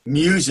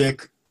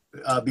music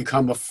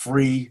become a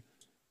free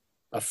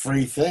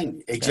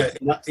thing.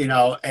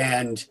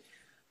 And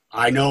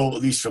I know,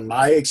 at least from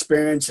my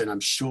experience, and I'm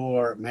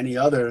sure many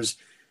others,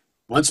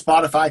 once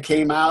Spotify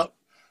came out,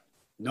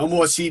 no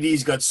more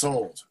CDs got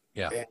sold.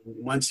 Yeah. And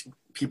once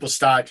people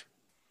start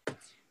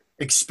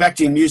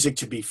expecting music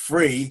to be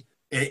free,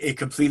 it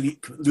completely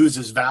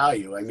loses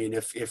value. I mean,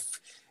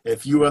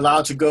 if you were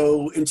allowed to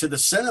go into the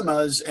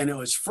cinemas and it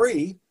was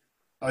free,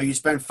 or you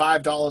spent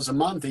 $5 a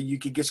month and you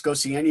could just go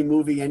see any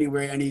movie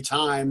anywhere,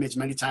 anytime, as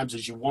many times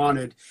as you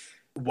wanted,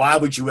 why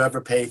would you ever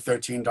pay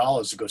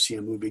 $13 to go see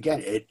a movie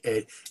again?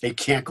 It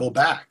can't go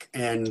back,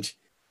 and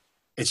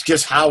it's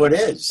just how it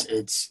is.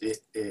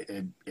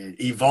 It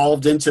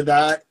evolved into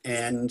that,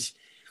 and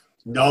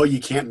no,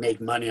 you can't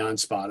make money on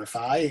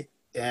Spotify,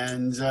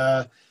 and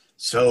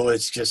so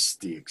it's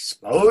just the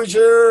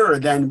exposure.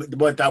 And then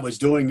what that was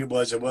doing, it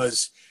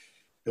was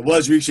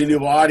reaching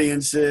new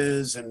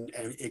audiences, and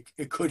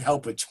it could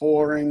help with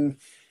touring,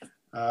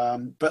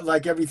 but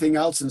like everything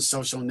else in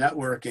social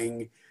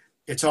networking.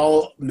 It's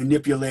all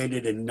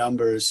manipulated in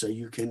numbers, so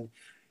you can,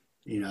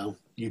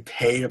 you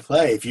pay to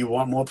play. If you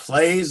want more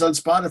plays on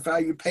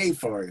Spotify, you pay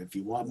for it. If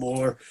you want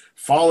more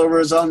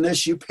followers on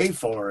this, you pay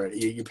for it.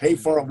 You pay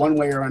for it one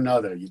way or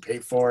another. You pay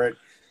for it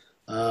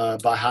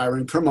by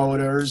hiring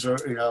promoters,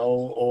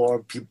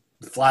 or people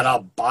flat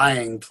out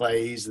buying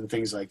plays and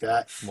things like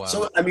that. Wow.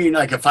 So, I mean,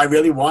 like if I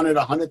really wanted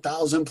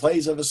 100,000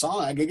 plays of a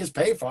song, I could just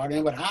pay for it and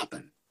it would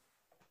happen.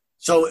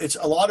 So it's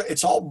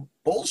all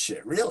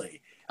bullshit,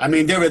 really. I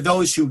mean, there are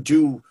those who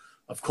do,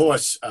 of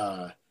course,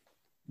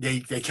 they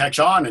catch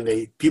on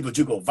and people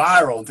do go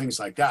viral and things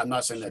like that. I'm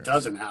not saying that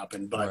doesn't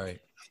happen, but right.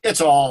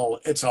 It's all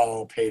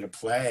pay to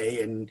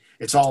play, and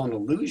it's all an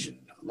illusion.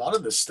 A lot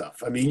of this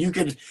stuff. I mean, you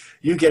could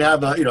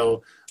have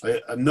a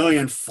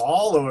million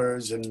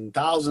followers and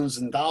thousands,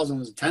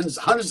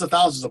 hundreds of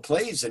thousands of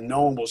plays, and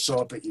no one will show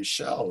up at your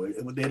show.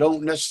 They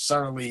don't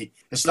necessarily.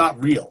 It's not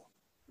real.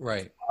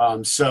 Right.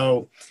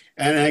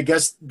 And I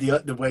guess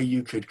the way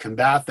you could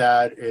combat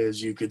that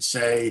is you could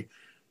say,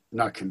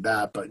 not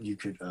combat, but you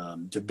could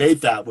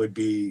debate that would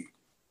be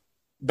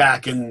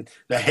back in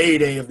the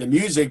heyday of the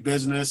music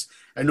business.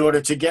 In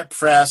order to get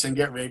press and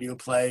get radio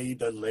play,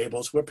 the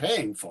labels were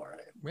paying for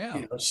it.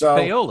 Yeah. So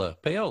payola,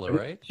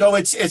 right? So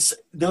it's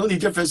the only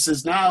difference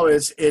is now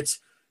is it's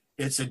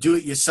it's a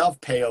do-it-yourself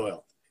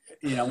payoil.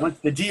 Once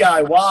the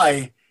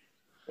DIY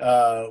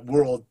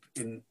world,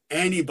 and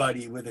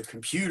anybody with a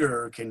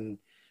computer can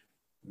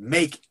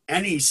make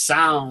any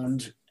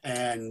sound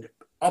and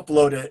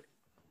upload it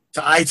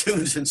to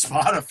iTunes and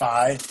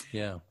Spotify.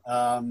 Yeah.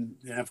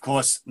 And of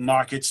course,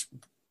 markets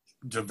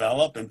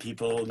develop and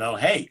people know,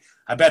 hey,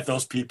 I bet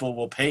those people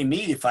will pay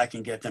me if I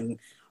can get them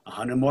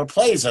 100 more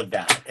plays of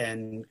that.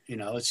 And,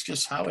 it's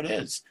just how it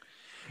is.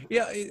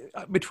 Yeah.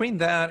 Between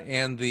that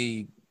and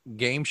the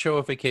game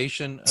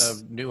showification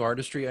of new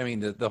artistry, I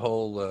mean, the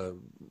whole,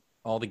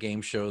 all the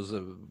game shows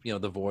of,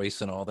 The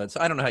Voice and all that.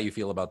 So I don't know how you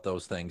feel about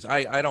those things.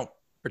 I don't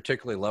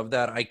particularly love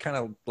that. I kind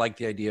of like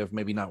the idea of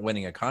maybe not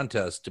winning a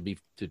contest to be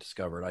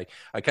discovered.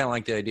 I kind of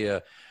like the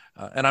idea,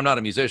 and I'm not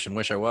a musician,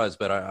 wish I was,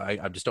 but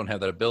I just don't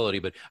have that ability.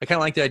 But I kind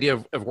of like the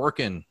idea of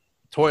working,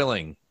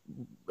 toiling,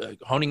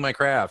 honing my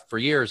craft for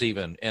years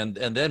even, and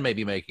then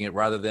maybe making it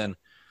rather than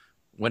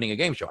winning a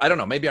game show. I don't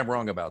know. Maybe I'm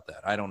wrong about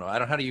that. I don't know.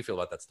 How do you feel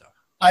about that stuff?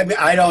 I mean,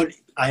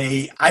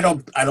 I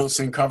don't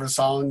sing cover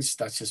songs.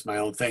 That's just my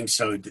own thing.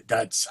 So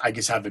I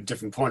guess I have a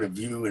different point of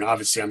view, and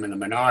obviously I'm in the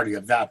minority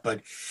of that.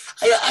 But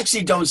I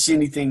actually don't see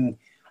anything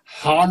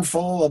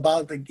harmful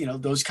about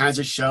those kinds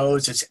of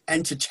shows. It's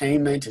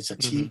entertainment. It's a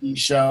TV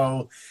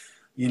show.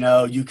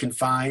 You can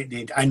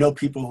find. I know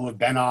people who have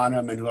been on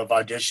them and who have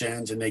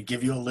auditions, and they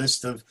give you a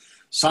list of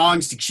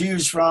songs to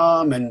choose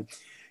from, and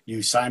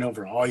you sign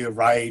over all your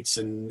rights,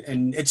 and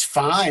it's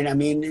fine. I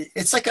mean,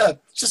 it's like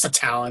just a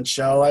talent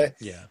show.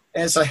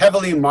 It's a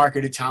heavily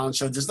marketed talent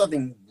show. There's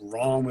nothing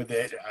wrong with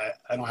it.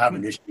 I don't have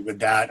an issue with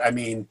that. I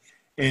mean,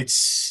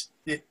 it's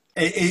the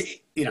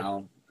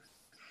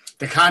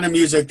kind of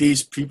music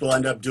these people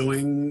end up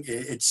doing,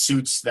 it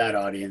suits that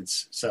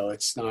audience. So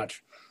it's not.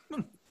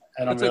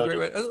 That's a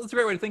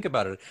great way to think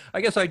about it.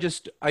 I guess I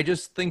just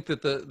think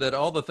that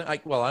all the things.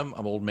 Well, I'm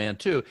an old man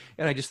too,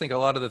 and I just think a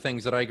lot of the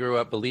things that I grew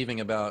up believing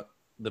about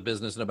the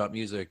business and about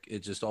music, it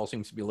just all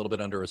seems to be a little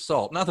bit under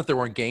assault. Not that there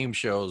weren't game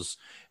shows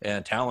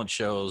and talent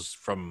shows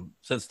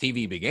since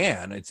TV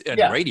began,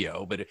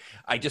 radio, but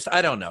I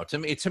don't know. To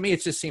me,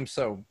 it just seems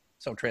so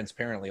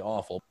transparently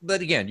awful.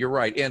 But again, you're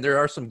right, and there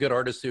are some good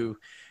artists who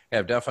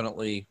have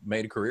definitely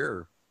made a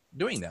career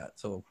doing that.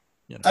 So,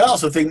 I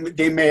also think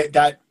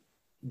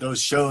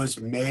those shows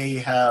may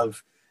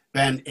have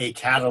been a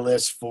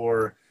catalyst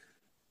for.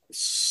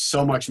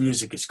 So much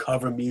music is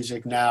cover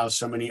music now.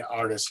 So many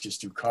artists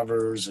just do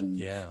covers, and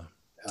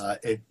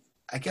I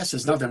guess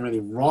there's nothing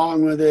really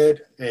wrong with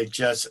it. It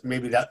just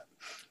maybe I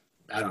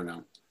don't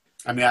know.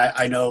 I mean,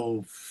 I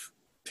know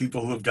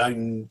people who have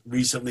done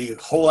recently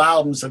whole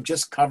albums of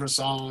just cover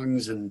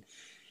songs, and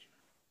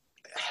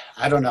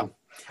I don't know.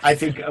 I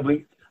think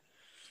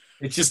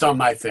it's just not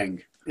my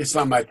thing. It's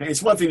not my thing.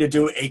 It's one thing to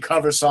do a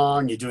cover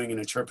song. You're doing an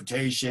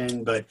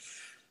interpretation, but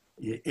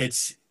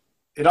it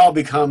all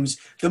becomes,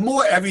 the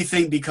more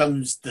everything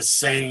becomes the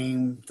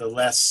same, the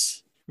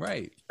less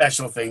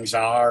special things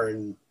are.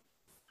 And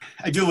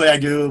I do what I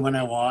do when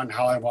I want,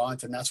 how I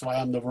want, and that's why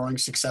I'm the roaring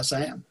success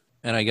I am.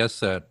 And I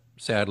guess that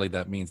sadly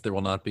that means there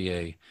will not be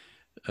a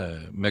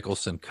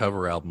Mickelson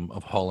cover album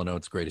of Hall &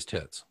 Oates' greatest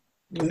hits.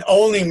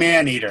 Only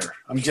Maneater.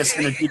 I'm just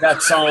going to do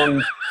that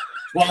song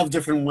 12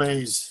 different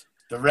ways.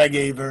 The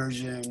reggae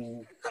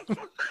version, the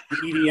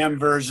EDM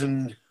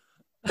version.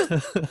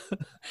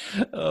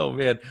 Oh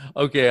man.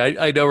 Okay.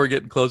 I know we're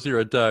getting closer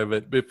on time,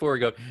 but before we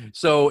go,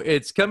 so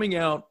it's coming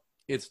out.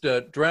 It's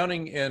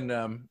Drowning in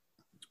An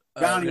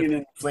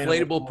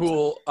Inflatable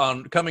Pool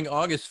on coming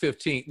August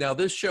 15th. Now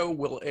this show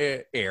will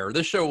air.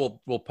 This show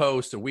will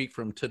post a week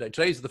from today.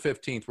 Today's the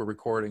 15th. We're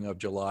recording of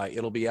July.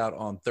 It'll be out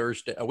on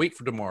Thursday, a week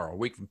from tomorrow, a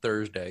week from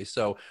Thursday.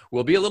 So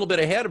we'll be a little bit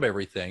ahead of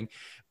everything.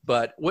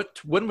 But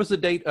when was the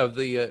date of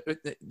the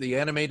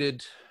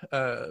animated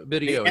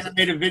video? The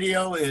animated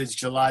video is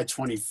July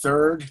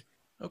 23rd.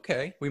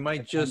 Okay, we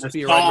might just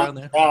be right around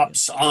there.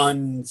 Drops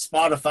on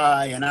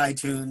Spotify and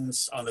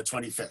iTunes on the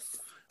 25th.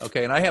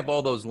 Okay, and I have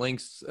all those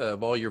links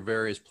of all your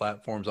various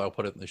platforms. I'll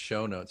put it in the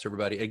show notes,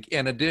 everybody.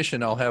 In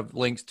addition, I'll have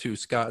links to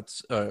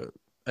Scott's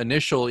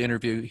initial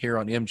interview here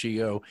on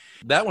MGO.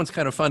 That one's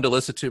kind of fun to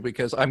listen to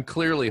because I'm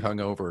clearly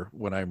hungover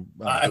when I'm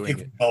doing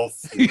it.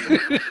 Both.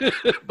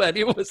 But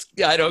it was,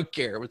 I don't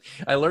care.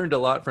 I learned a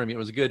lot from you. It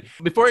was good.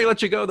 Before I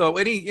let you go, though,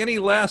 any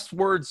last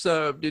words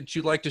did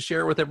you like to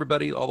share with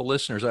everybody, all the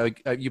listeners?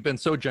 You've been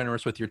so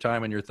generous with your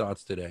time and your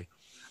thoughts today.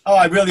 Oh,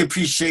 I really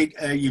appreciate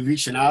you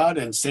reaching out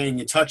and staying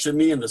in touch with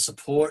me and the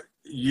support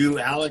you,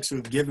 Alex, who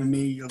have given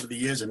me over the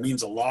years. It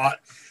means a lot.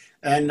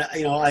 And,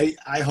 I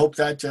hope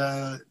that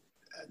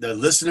the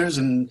listeners,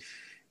 and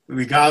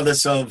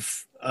regardless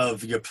of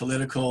your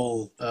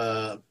political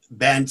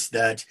bent,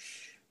 that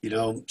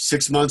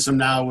 6 months from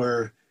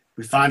now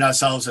we find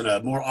ourselves in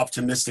a more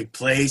optimistic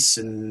place,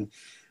 and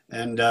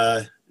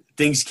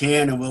things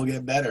can and will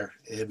get better.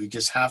 We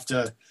just have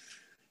to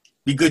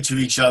be good to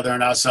each other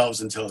and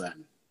ourselves until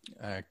then.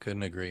 I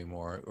couldn't agree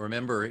more.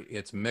 Remember,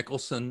 it's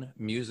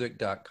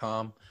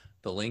mickelsonmusic.com.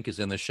 The link is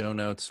in the show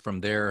notes.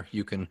 From there,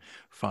 you can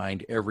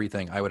find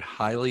everything. I would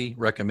highly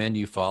recommend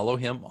you follow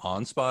him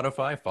on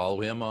Spotify,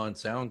 follow him on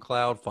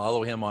SoundCloud,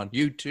 follow him on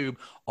YouTube.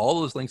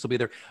 All those links will be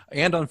there,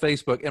 and on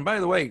Facebook. And by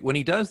the way, when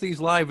he does these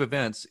live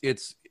events,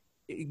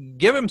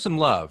 give him some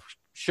love.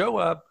 Show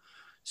up,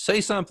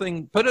 say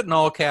something, put it in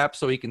all caps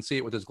so he can see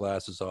it with his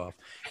glasses off.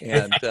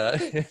 And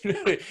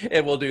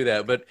and we'll do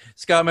that. But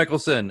Scott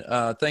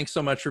Mickelson, thanks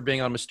so much for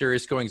being on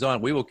Mysterious Goings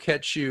On. We will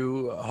catch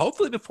you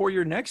hopefully before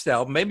your next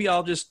album. Maybe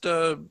I'll just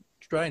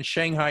try and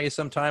Shanghai you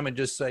sometime and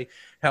just say,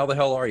 how the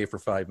hell are you for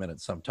 5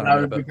 minutes sometime? That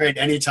would be great.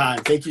 Anytime.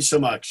 Thank you so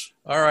much.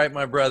 All right,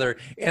 my brother.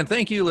 And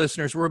thank you,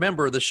 listeners.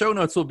 Remember, the show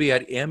notes will be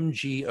at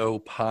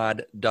mgopod.com.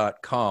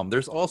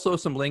 There's also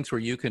some links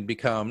where you can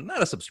become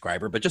not a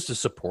subscriber, but just a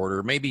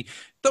supporter. Maybe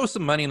throw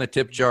some money in the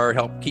tip jar,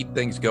 help keep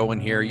things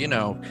going here. You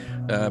know,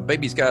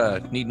 baby's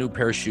need a new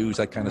pair of shoes,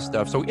 that kind of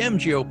stuff. So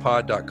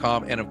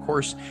mgopod.com. And of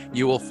course,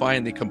 you will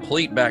find the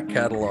complete back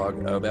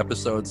catalog of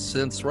episodes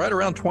since right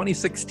around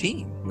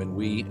 2016 when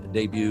we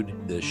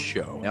debuted this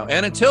show. Now,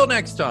 and until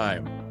next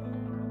time,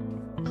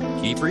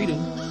 keep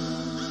reading.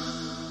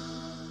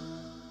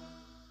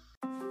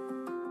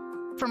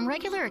 From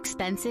regular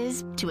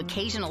expenses to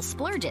occasional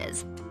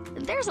splurges,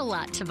 there's a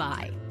lot to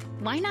buy.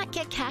 Why not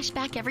get cash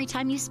back every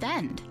time you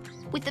spend?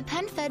 With the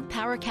PenFed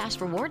Power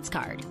Cash Rewards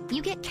Card,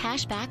 you get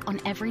cash back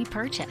on every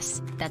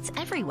purchase. That's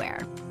everywhere,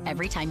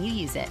 every time you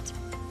use it.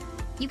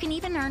 You can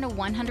even earn a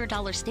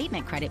 $100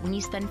 statement credit when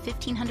you spend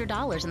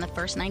 $1,500 in the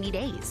first 90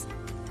 days.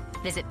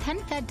 Visit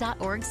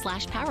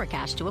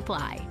PenFed.org/PowerCash to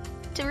apply.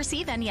 To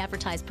receive any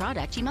advertised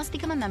product, you must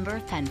become a member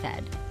of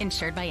PenFed,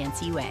 insured by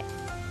NCUA.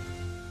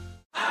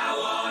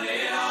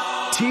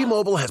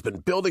 T-Mobile has been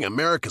building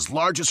America's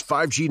largest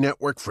 5G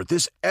network for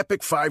this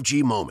epic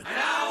 5G moment.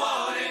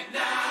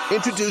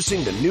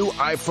 Introducing the new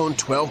iPhone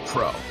 12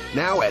 Pro,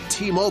 now at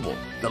T-Mobile,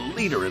 the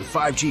leader in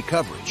 5G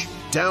coverage.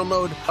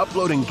 Download,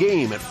 upload, and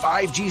game at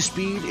 5G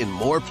speed in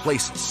more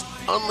places.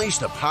 Unleash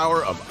the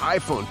power of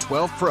iPhone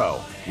 12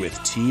 Pro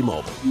with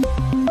T-Mobile.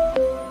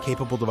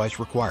 Capable device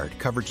required.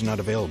 Coverage not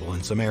available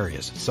in some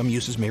areas. Some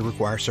uses may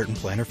require certain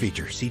plan or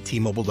features. See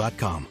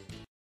T-Mobile.com.